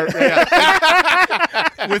 feet apart.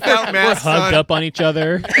 Without We're masks hugged on. up on each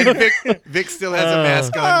other. And Vic still has a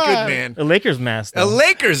mask on. Good man. A Lakers mask. A though.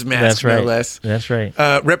 Lakers mask, That's right. no less. That's right.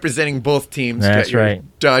 Representing both teams. That's Got your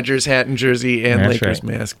right. Dodgers hat and jersey and That's Lakers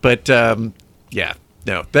right. mask. But yeah,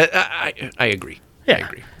 no, that I agree. Yeah. I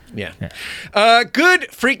agree. Yeah. Good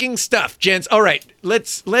freaking stuff, gents. All right,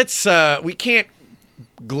 let's we can't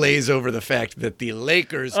glaze over the fact that the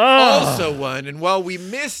Lakers also won, and while we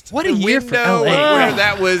missed What a the year for window LA. where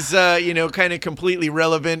that was kind of completely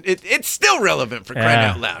relevant, it's still relevant for crying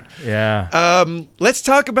out loud. Yeah. Let's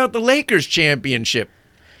talk about the Lakers championship.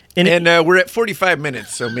 And We're at 45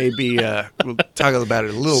 minutes, so maybe we'll talk about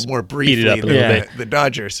it a little more briefly up a than little bit. the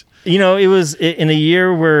Dodgers. it was in a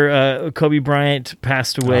year where Kobe Bryant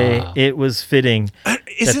passed away. It was fitting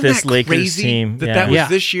Isn't this that Lakers crazy team. that was Yeah.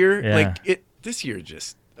 this year? Yeah. Like this year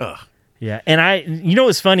just Yeah, and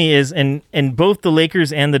what's funny is, and both the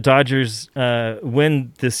Lakers and the Dodgers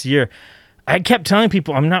win this year. I kept telling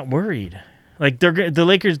people I'm not worried. Like the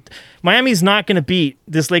Lakers, Miami's not going to beat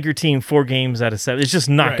this Laker team 4 games out of 7. It's just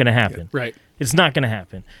not Right. going to happen. Right. It's not going to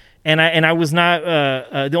happen. And I was not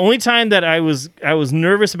the only time that I was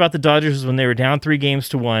nervous about the Dodgers was when they were down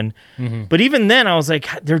 3-1. But even then I was like,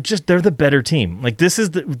 they're the better team. Like this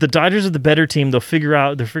is the Dodgers are the better team. They'll figure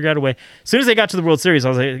out a way. As soon as they got to the World Series, I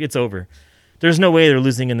was like, it's over. There's no way they're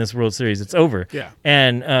losing in this World Series. It's over. Yeah.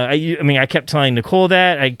 And I kept telling Nicole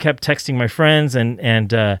that. I kept texting my friends and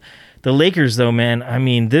the Lakers though, man. I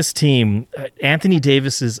mean, this team, Anthony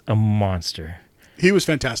Davis is a monster. He was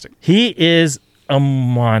fantastic. He is a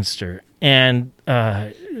monster. And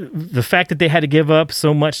the fact that they had to give up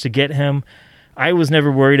so much to get him, I was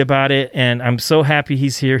never worried about it. And I'm so happy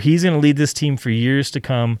he's here. He's going to lead this team for years to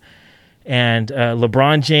come. And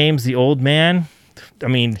LeBron James, the old man, I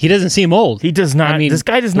mean, He doesn't seem old. he does not. I mean, this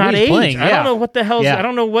guy does the way not he's age. playing, I yeah. don't know what the hell. Yeah. I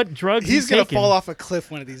don't know what drugs He's gonna taking. fall off a cliff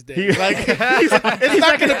one of these days. It's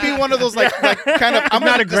not gonna be one of those like kind of. I'm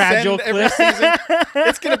Not gonna a gradual descend every season.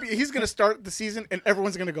 It's gonna be. He's gonna start the season, and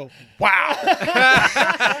everyone's gonna go, "Wow!"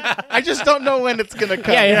 I just don't know when it's gonna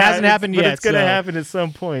come. Yeah, it hasn't happened but yet, it's gonna so. happen at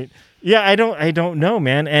some point. Yeah, I don't know,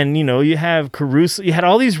 man. And you have Caruso. You had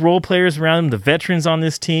all these role players around him, the veterans on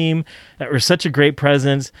this team that were such a great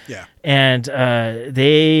presence. Yeah. And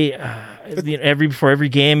they before every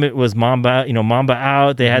game it was Mamba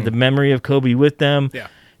out. They had the memory of Kobe with them. Yeah.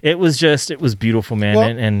 It was beautiful, man. Well,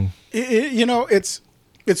 and It's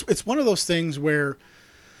one of those things where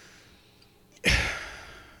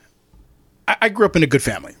I grew up in a good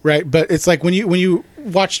family, right? But it's like when you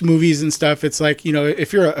watch movies and stuff, it's like,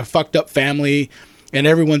 if you're a fucked up family and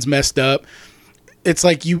everyone's messed up, it's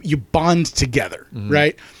like you bond together,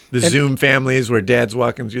 right? the Zoom families where dad's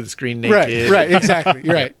walking through the screen naked. Right, exactly.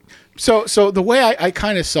 You're right. So the way I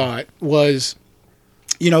kind of saw it was,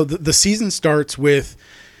 the season starts with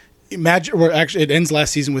Magic, or actually it ends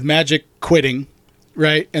last season with Magic quitting,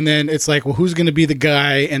 right? And then it's like, well, who's going to be the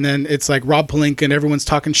guy? And then it's like Rob Pelinka, and everyone's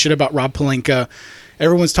talking shit about Rob Pelinka.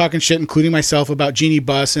 Everyone's talking shit, including myself, about Jeannie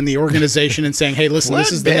Buss and the organization and saying, hey, listen,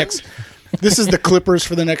 this is the Clippers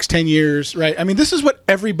for the next 10 years, right? I mean, this is what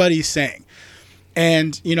everybody's saying.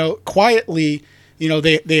 And, quietly,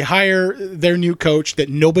 they hire their new coach that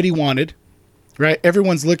nobody wanted, right?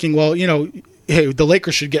 Everyone's looking, well, hey, the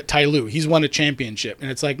Lakers should get Ty Lue. He's won a championship. And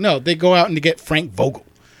it's like, no, they go out and they get Frank Vogel.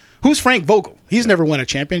 Who's Frank Vogel? He's never won a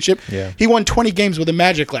championship. Yeah. He won 20 games with the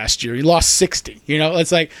Magic last year. He lost 60.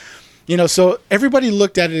 It's like, so everybody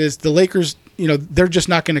looked at it as the Lakers, they're just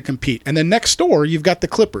not going to compete. And then next door, you've got the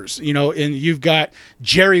Clippers, and you've got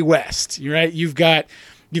Jerry West, right? You've got,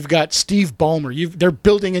 You've got Steve Ballmer. They're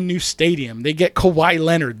building a new stadium. They get Kawhi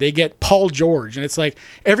Leonard. They get Paul George. And it's like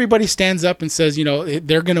everybody stands up and says,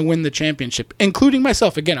 they're going to win the championship, including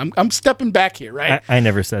myself. Again, I'm stepping back here, right? I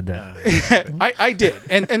never said that. I did.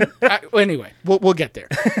 Anyway, we'll get there.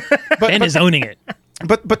 Ben is owning it.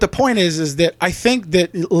 But the point is that I think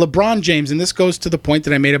that LeBron James, and this goes to the point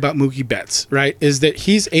that I made about Mookie Betts, right, is that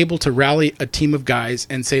he's able to rally a team of guys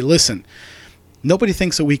and say, listen, nobody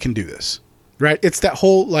thinks that we can do this. Right, it's that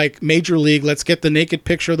whole like major league. Let's get the naked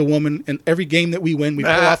picture of the woman, and every game that we win, we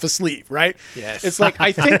pull off a sleeve. Right? Yes. It's like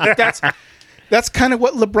I think that's kind of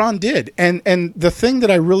what LeBron did, and the thing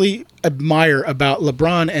that I really admire about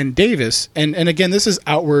LeBron and Davis, and again, this is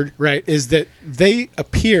outward, right, is that they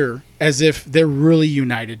appear as if they're really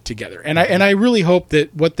united together, and I really hope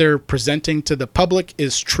that what they're presenting to the public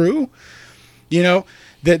is true.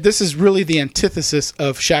 That this is really the antithesis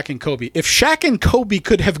of Shaq and Kobe. If Shaq and Kobe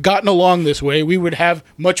could have gotten along this way, we would have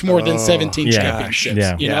much more than 17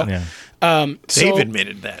 championships. They've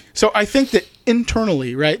admitted that. So I think that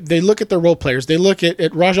internally, right, they look at the role players. They look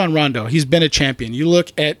at Rajon Rondo. He's been a champion. You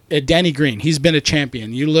look at Danny Green. He's been a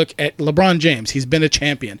champion. You look at LeBron James. He's been a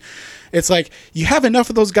champion. It's like you have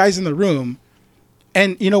enough of those guys in the room.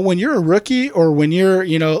 And, when you're a rookie or when you're,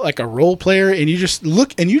 like a role player and you just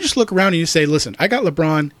look around and you say, listen, I got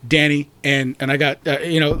LeBron, Danny, and I got,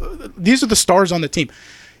 these are the stars on the team.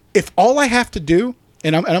 If all I have to do,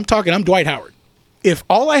 and I'm Dwight Howard. If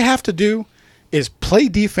all I have to do is play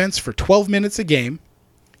defense for 12 minutes a game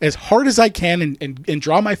as hard as I can and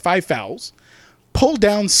draw my 5 fouls, pull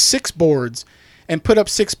down 6 boards and put up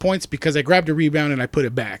 6 points because I grabbed a rebound and I put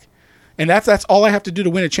it back. And that's all I have to do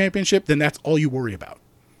to win a championship, then that's all you worry about,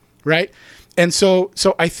 right? And so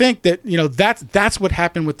I think that that's what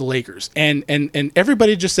happened with the Lakers, and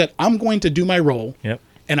everybody just said, I'm going to do my role,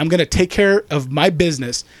 and I'm going to take care of my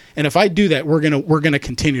business, and if I do that, we're gonna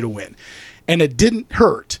continue to win. And it didn't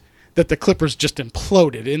hurt that the Clippers just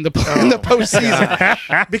imploded in the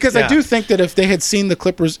postseason, because I do think that if they had seen the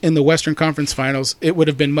Clippers in the Western Conference Finals, it would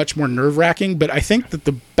have been much more nerve-wracking. But I think that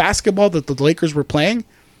the basketball that the Lakers were playing,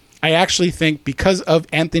 I actually think because of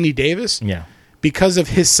Anthony Davis, because of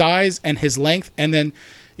his size and his length, and then,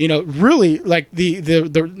 really like the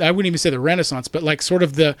I wouldn't even say the Renaissance, but like sort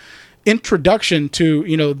of the introduction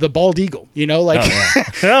to, the bald eagle,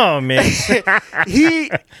 oh man,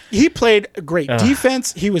 he played great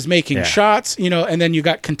defense. He was making shots, and then you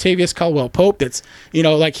got Kentavious Caldwell-Pope. That's,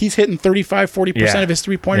 like he's hitting 35-40% of his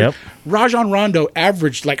 3-pointer. Rajon Rondo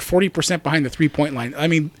averaged like 40% behind the 3-point line. I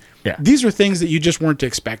mean, these are things that you just weren't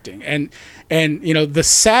expecting. And the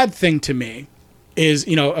sad thing to me is,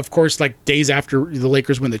 of course, like days after the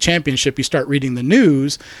Lakers win the championship, you start reading the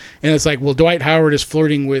news, and it's like, well, Dwight Howard is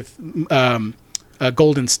flirting with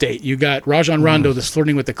Golden State. You got Rajon Rondo that's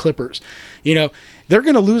flirting with the Clippers. They're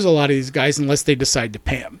going to lose a lot of these guys unless they decide to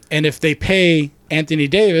pay him. And if they pay Anthony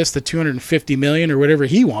Davis the $250 million or whatever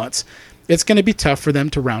he wants, it's going to be tough for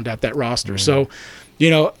them to round out that roster. So,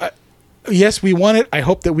 yes, we won it. I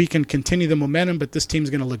hope that we can continue the momentum, but this team's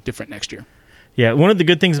going to look different next year. Yeah, one of the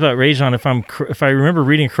good things about Rajon, if I remember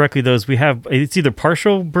reading correctly, though, is it's either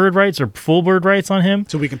partial bird rights or full bird rights on him.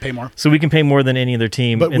 So we can pay more. So we can pay more than any other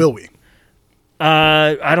team. But will we?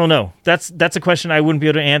 I don't know. That's a question I wouldn't be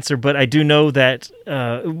able to answer, but I do know that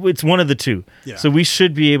it's one of the two. Yeah. So we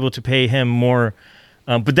should be able to pay him more.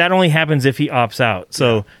 But that only happens if he opts out.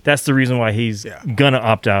 So that's the reason why he's gonna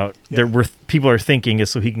opt out. Yeah. People are thinking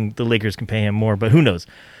is so the Lakers can pay him more. But who knows?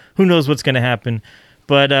 Who knows what's going to happen?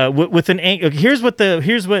 But here's what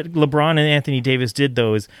LeBron and Anthony Davis did,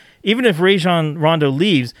 though, is even if Rajon Rondo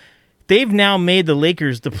leaves, they've now made the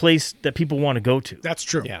Lakers the place that people want to go to. That's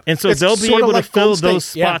true. Yeah. And so they'll be able to fill those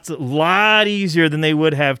spots a lot easier than they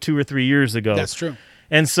would have 2 or 3 years ago. That's true.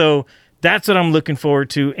 And so that's what I'm looking forward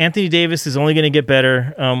to. Anthony Davis is only going to get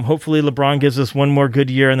better. Hopefully LeBron gives us one more good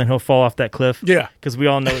year and then he'll fall off that cliff. Yeah. Because we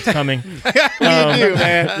all know it's coming. We do,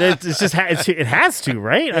 man. It's just it has to,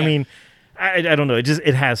 right? Yeah. I mean, I don't know.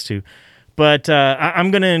 It has to. But I'm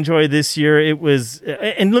going to enjoy this year. It was,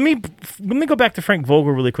 and let me go back to Frank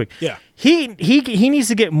Vogel really quick. Yeah, he needs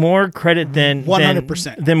to get more credit than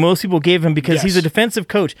 100% than most people gave him because he's a defensive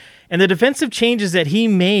coach, and the defensive changes that he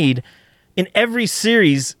made in every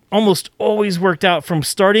series almost always worked out. From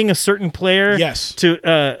starting a certain player,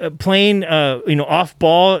 to playing off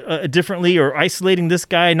ball differently or isolating this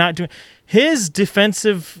guy, not doing his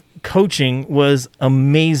defensive coaching was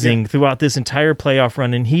amazing throughout this entire playoff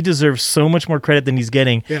run, and he deserves so much more credit than he's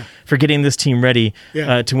getting for getting this team ready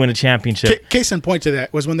to win a championship. Case in point to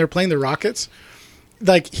that was when they're playing the Rockets.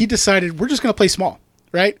 Like, he decided, we're just going to play small,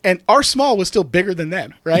 right? And our small was still bigger than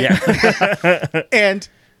them, right? Yeah. And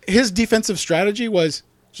his defensive strategy was,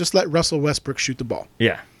 just let Russell Westbrook shoot the ball.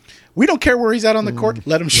 Yeah. We don't care where he's at on the court.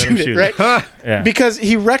 Let him shoot it, right? Yeah. Because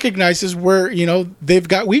he recognizes where, they've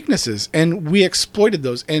got weaknesses, and we exploited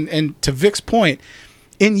those. And to Vic's point,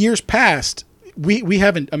 in years past, we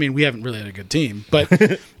haven't really had a good team, but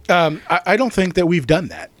I don't think that we've done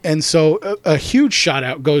that. And so a huge shout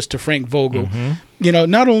out goes to Frank Vogel.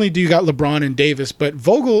 Not only do you got LeBron and Davis, but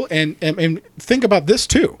Vogel and think about this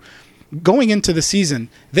too. Going into the season,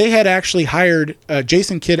 they had actually hired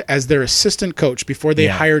Jason Kidd as their assistant coach before they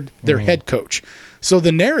hired their head coach. So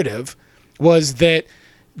the narrative was that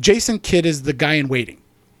Jason Kidd is the guy in waiting.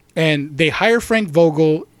 And they hire Frank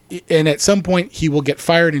Vogel, and at some point he will get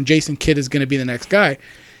fired, and Jason Kidd is going to be the next guy.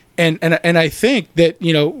 And I think that,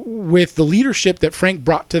 with the leadership that Frank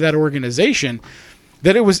brought to that organization,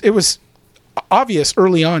 that it was obvious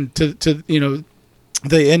early on to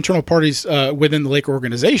the internal parties within the Laker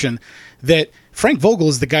organization that Frank Vogel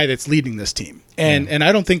is the guy that's leading this team. And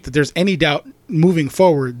I don't think that there's any doubt moving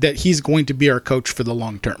forward that he's going to be our coach for the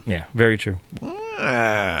long term. Yeah, very true.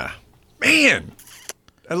 Man,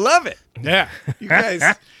 I love it. Yeah. You guys,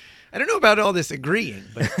 I don't know about all this agreeing,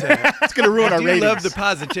 but It's going to ruin I our do ratings. love the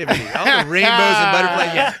positivity. All the rainbows and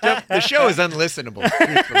butterflies. Yeah, the show is unlistenable,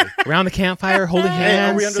 truthfully. Around the campfire, holding are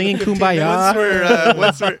hands, we under the singing 15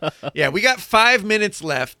 Kumbaya. We got 5 minutes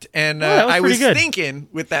left, and that was I pretty was good. thinking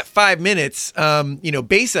with that 5 minutes,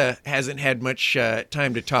 Besa hasn't had much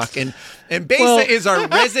time to talk, and Besa is our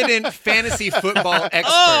resident fantasy football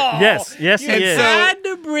expert. Yes, he And is. so- Had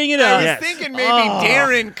to bring it I up. was Yes. thinking maybe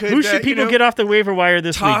Darren could. Who should people get off the waiver wire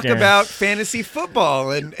this week, talk Darren? about fantasy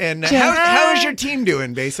football and how is your team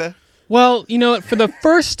doing, Besa? Well, for the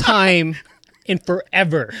first time in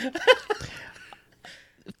forever,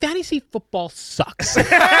 fantasy football sucks. I'm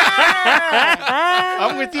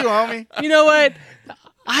with you, homie. You know what?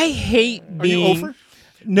 I hate being. you over?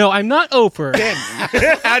 No, I'm not over.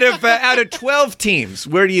 out of 12 teams,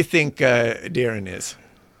 where do you think Darren is?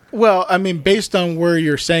 Well, based on where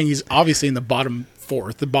you're saying he's obviously in the bottom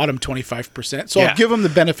fourth, the bottom 25%. So Yeah. I'll give him the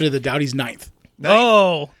benefit of the doubt. He's ninth.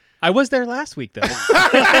 Oh, I was there last week though.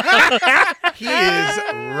 He is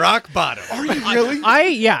rock bottom. Are you really?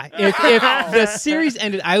 If the series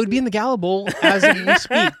ended, I would be in the Gallo Bowl as we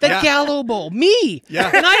speak. The Yeah. Gallo Bowl, me.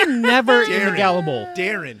 Yeah. And I'm never in the Darren. Gallo Bowl.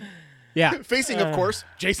 Darren. Yeah. Facing, of course,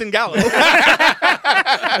 Jason Gallo.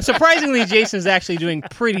 Surprisingly, Jason's actually doing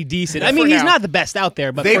pretty decent. I mean, he's now. not the best out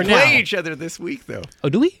there, but They for play now. each other this week, though. Oh,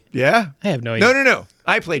 do we? Yeah. I have no idea. No.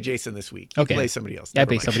 I played Jason this week. You Okay. play somebody else. Yeah, I Never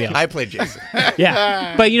played mind. somebody else. I played Jason.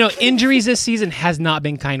 Yeah, but injuries this season has not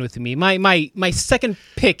been kind with me. My second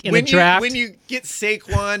pick in the draft. When you get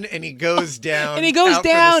Saquon and he goes down, and he goes out for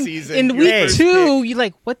down the season, in your week first 2. pick. You're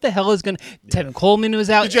like, what the hell is going to... Tevin Coleman was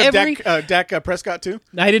out. Did you have Dak Prescott, too?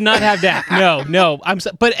 I did not have that. No.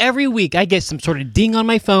 But every week I get some sort of ding on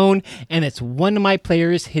my phone, and it's one of my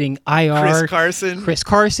players hitting IR. Chris Carson. Chris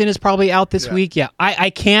Carson is probably out this week. Yeah, I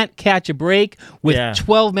can't catch a break with Yeah.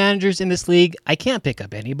 12 managers in this league. I can't pick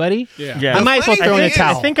up anybody. Yeah. I might as well funny throw in a thing is,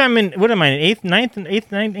 towel. I think I'm in. What am I in? Eighth, ninth. What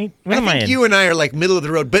am I think in? you and I are like middle of the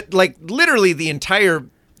road, but like literally the entire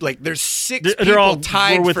there's 6 They're people all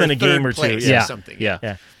tied within for a game third or two, place yeah. or something.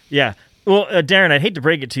 Yeah. Well, Darren, I'd hate to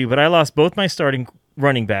break it to you, but I lost both my starting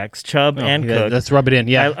running backs, Chubb and Yeah, Cook. let's rub it in.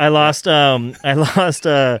 Yeah. I lost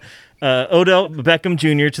Odell Beckham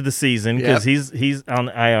Jr. to the season because he's on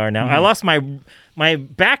IR now. I lost my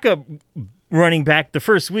backup running back the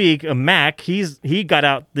first week, Mac. He got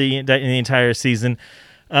out the entire season.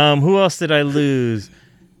 Who else did I lose?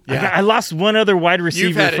 I lost one other wide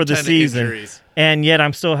receiver had a for the ton of season, injuries. and yet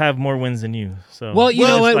I'm still have more wins than you. So Well, you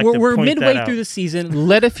know I'd what? just like to We're point that midway out. through the season.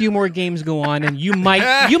 Let a few more games go on, and you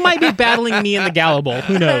might be battling me in the Gallo Bowl.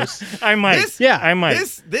 Who knows? I might. I might.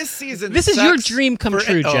 This season. This is your sucks dream come for-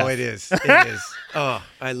 true, Jeff. Oh, it is. It is. Oh,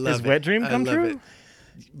 I love His it. wet dream I come love true? it.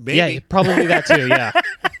 Maybe. Yeah, probably that too. Yeah.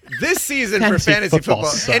 This season Fantasy for fantasy football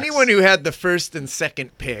football, sucks. anyone who had the first and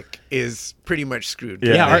second pick is pretty much screwed.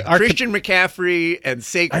 Yeah. Yeah, our- Christian McCaffrey and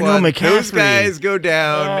Saquon, I know those McCaffrey. guys go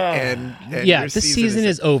down, and Yeah, your this season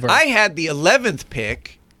is over. I had the 11th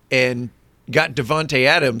pick and got Devontae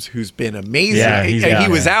Adams, who's been amazing. Yeah, he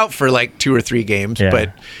was out for like 2 or 3 games, Yeah.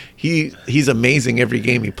 but he's amazing every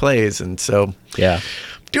game he plays, and so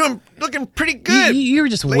looking pretty good. You were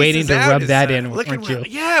just Laces waiting to out rub is, that in, looking weren't you? well.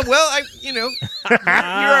 Yeah, well, you're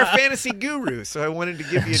our fantasy guru, so I wanted to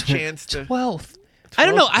give you a chance to. 12. I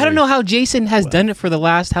don't know how Jason has done it for the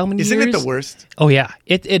last how many Isn't years? it the worst? Oh yeah,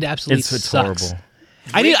 it absolutely It's sucks. horrible.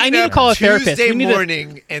 I need Waking to up call a therapist. Tuesday We need to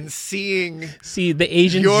morning and seeing see the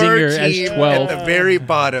Asian your zinger team as 12. at the very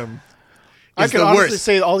bottom. I is can the honestly worst.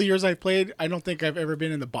 say all the years I've played, I don't think I've ever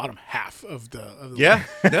been in the bottom half of the Yeah.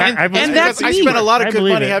 No. I believe and it. that's I me. spent a lot I of good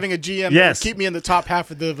believe money it. having a GM that Yes. would keep me in the top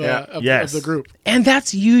half of the Yes. of the group. And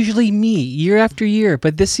that's usually me year after year.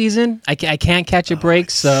 But this season, I can't catch a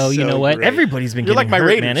break. So you so know what? great. Everybody's been You're getting like my hurt,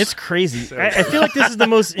 Raiders. man. It's crazy. I feel like this is the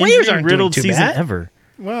most Raiders aren't doing injury-riddled too season bad. ever.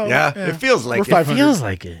 Well, Yeah, it feels like We're it. 500. Feels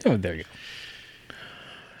like it. Oh, there you go.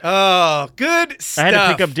 Oh, good stuff. I had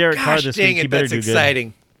to pick up Derek Carr Gosh, this dang week. He It, better that's do good.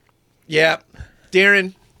 exciting. Yeah.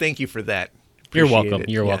 Darren, thank you for that. You're Appreciate welcome. it.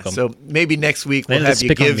 You're Yeah, welcome. So maybe next week we'll Let have us you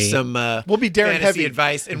pick on give me. some We'll be Darren fantasy heavy.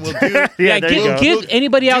 advice, and we'll do. Yeah, there you go. give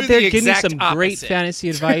anybody do out there, the give me exact some great opposite. fantasy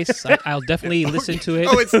advice. I'll definitely listen to it.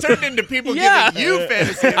 Oh, it's turned into people Yeah. giving you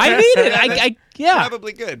fantasy advice. I need it. That's Yeah.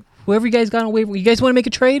 probably good. Whoever you guys got on waiver, you guys want to make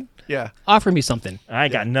a trade? Yeah. Offer me something. I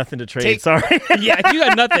got nothing to trade. Take- Sorry. Yeah, you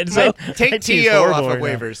got nothing. So Take That team's T.O. off horrible of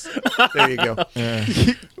right now. waivers. There you go.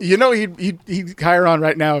 You know he'd hire on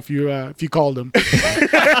right now if you called him.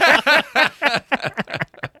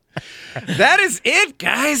 That is it,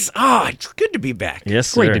 guys. Oh, it's good to be back. Yes,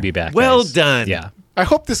 sir. great to be back. Well guys. done. Yeah. I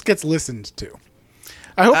hope this gets listened to.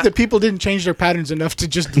 I hope that people didn't change their patterns enough to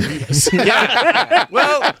just delete us. Yeah.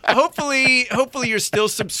 Well, hopefully you're still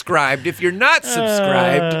subscribed. If you're not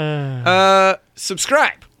subscribed,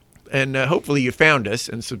 subscribe. And hopefully you found us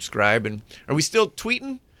and subscribe. And are we still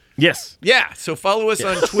tweeting? Yes. Yeah. So follow us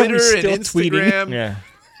on Twitter and still tweeting? Instagram Yeah.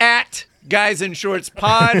 at Guys in Shorts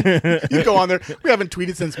Pod. You go on there. We haven't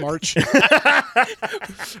tweeted since March.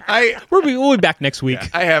 We'll be back next week.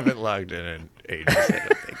 I haven't logged in ages, I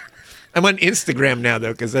don't think. I'm on Instagram now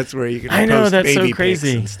though, because that's where you can I know, post that's so baby pics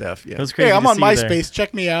crazy. and stuff. Yeah. That's crazy. Hey, I'm to on see you there. MySpace.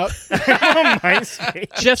 Check me out.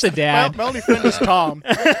 MySpace. Jeff's a My, dad. my only friend is Tom.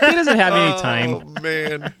 He doesn't have any time. Oh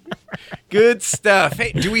man, good stuff.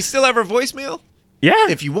 Hey, do we still have our voicemail? Yeah.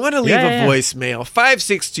 If you want to leave a voicemail,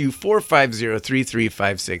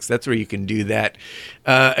 562-450-3356. That's where you can do that.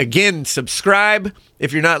 Again, subscribe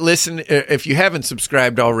if you're not listening. If you haven't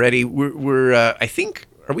subscribed already, we're I think,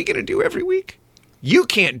 are we going to do every week? You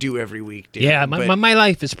can't do every week, Dan. Yeah, but my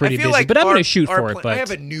life is pretty I feel busy, like but I'm our- going to shoot our for it. plan- But I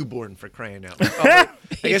have a newborn for crying out loud.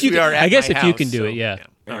 I guess you we can- are. At I guess my if you house, can do so, it, yeah.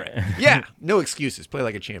 All right. Yeah. No excuses. Play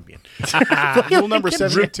like a champion. Rule number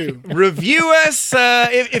 72. Review us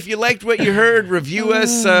if you liked what you heard. Review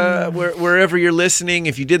us wherever you're listening.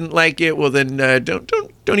 If you didn't like it, well then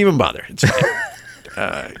don't even bother. It's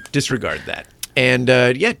fine. Disregard that. And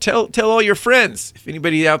tell all your friends. If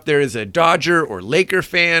anybody out there is a Dodger or Laker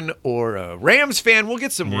fan or a Rams fan, we'll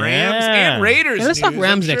get some Rams Yeah. and Raiders. Yeah, let's talk news,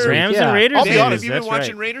 Rams I'm next sure. week. Rams Yeah. and Raiders. I'll be news, honest, Have you been that's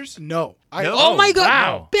watching right. Raiders? No. oh my God,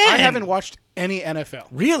 Wow. Ben! I haven't watched any NFL.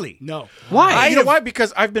 Really? No. Why? You know why?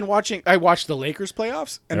 Because I've been watching. I watched the Lakers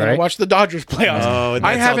playoffs, and then I Right. watched the Dodgers playoffs. Oh, and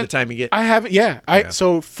I that's all the haven't- time you get. I haven't. Yeah.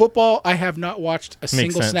 So football, I have not watched a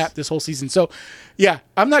single sense. snap this whole season. So, yeah,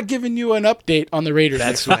 I'm not giving you an update on the Raiders.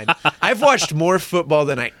 That's fine. I've watched more football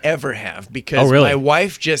than I ever have because Oh, really? my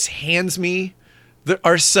wife just hands me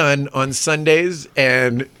our son on Sundays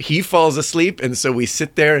and he falls asleep, and so we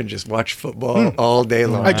sit there and just watch football all day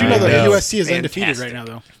long. I do know that know. USC is undefeated Fantastic. right now,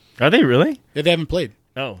 though. Are they really? They haven't played.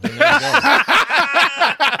 Oh. Then there you go.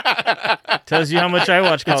 Tells you how much I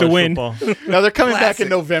watch college a win. football. No, they're coming back Classic. in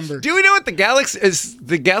November. Do we know what the Galaxy is?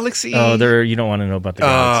 The Galaxy? Oh, you don't want to know about the Oh,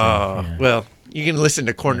 Galaxy. Yeah. well, you can listen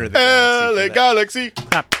to Corner of the Galaxy. for that. Galaxy.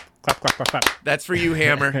 Clap, clap, clap, clap, clap. That's for you,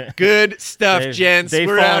 Hammer. Good stuff, gents.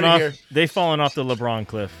 We're out of here. They've fallen off the LeBron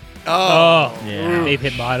cliff. Oh, Yeah. they've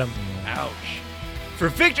hit bottom. Ouch. For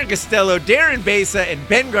Victor Costello, Darren Besa, and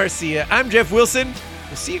Ben Garcia, I'm Jeff Wilson.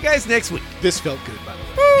 We'll see you guys next week. This felt good, by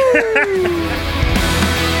the way.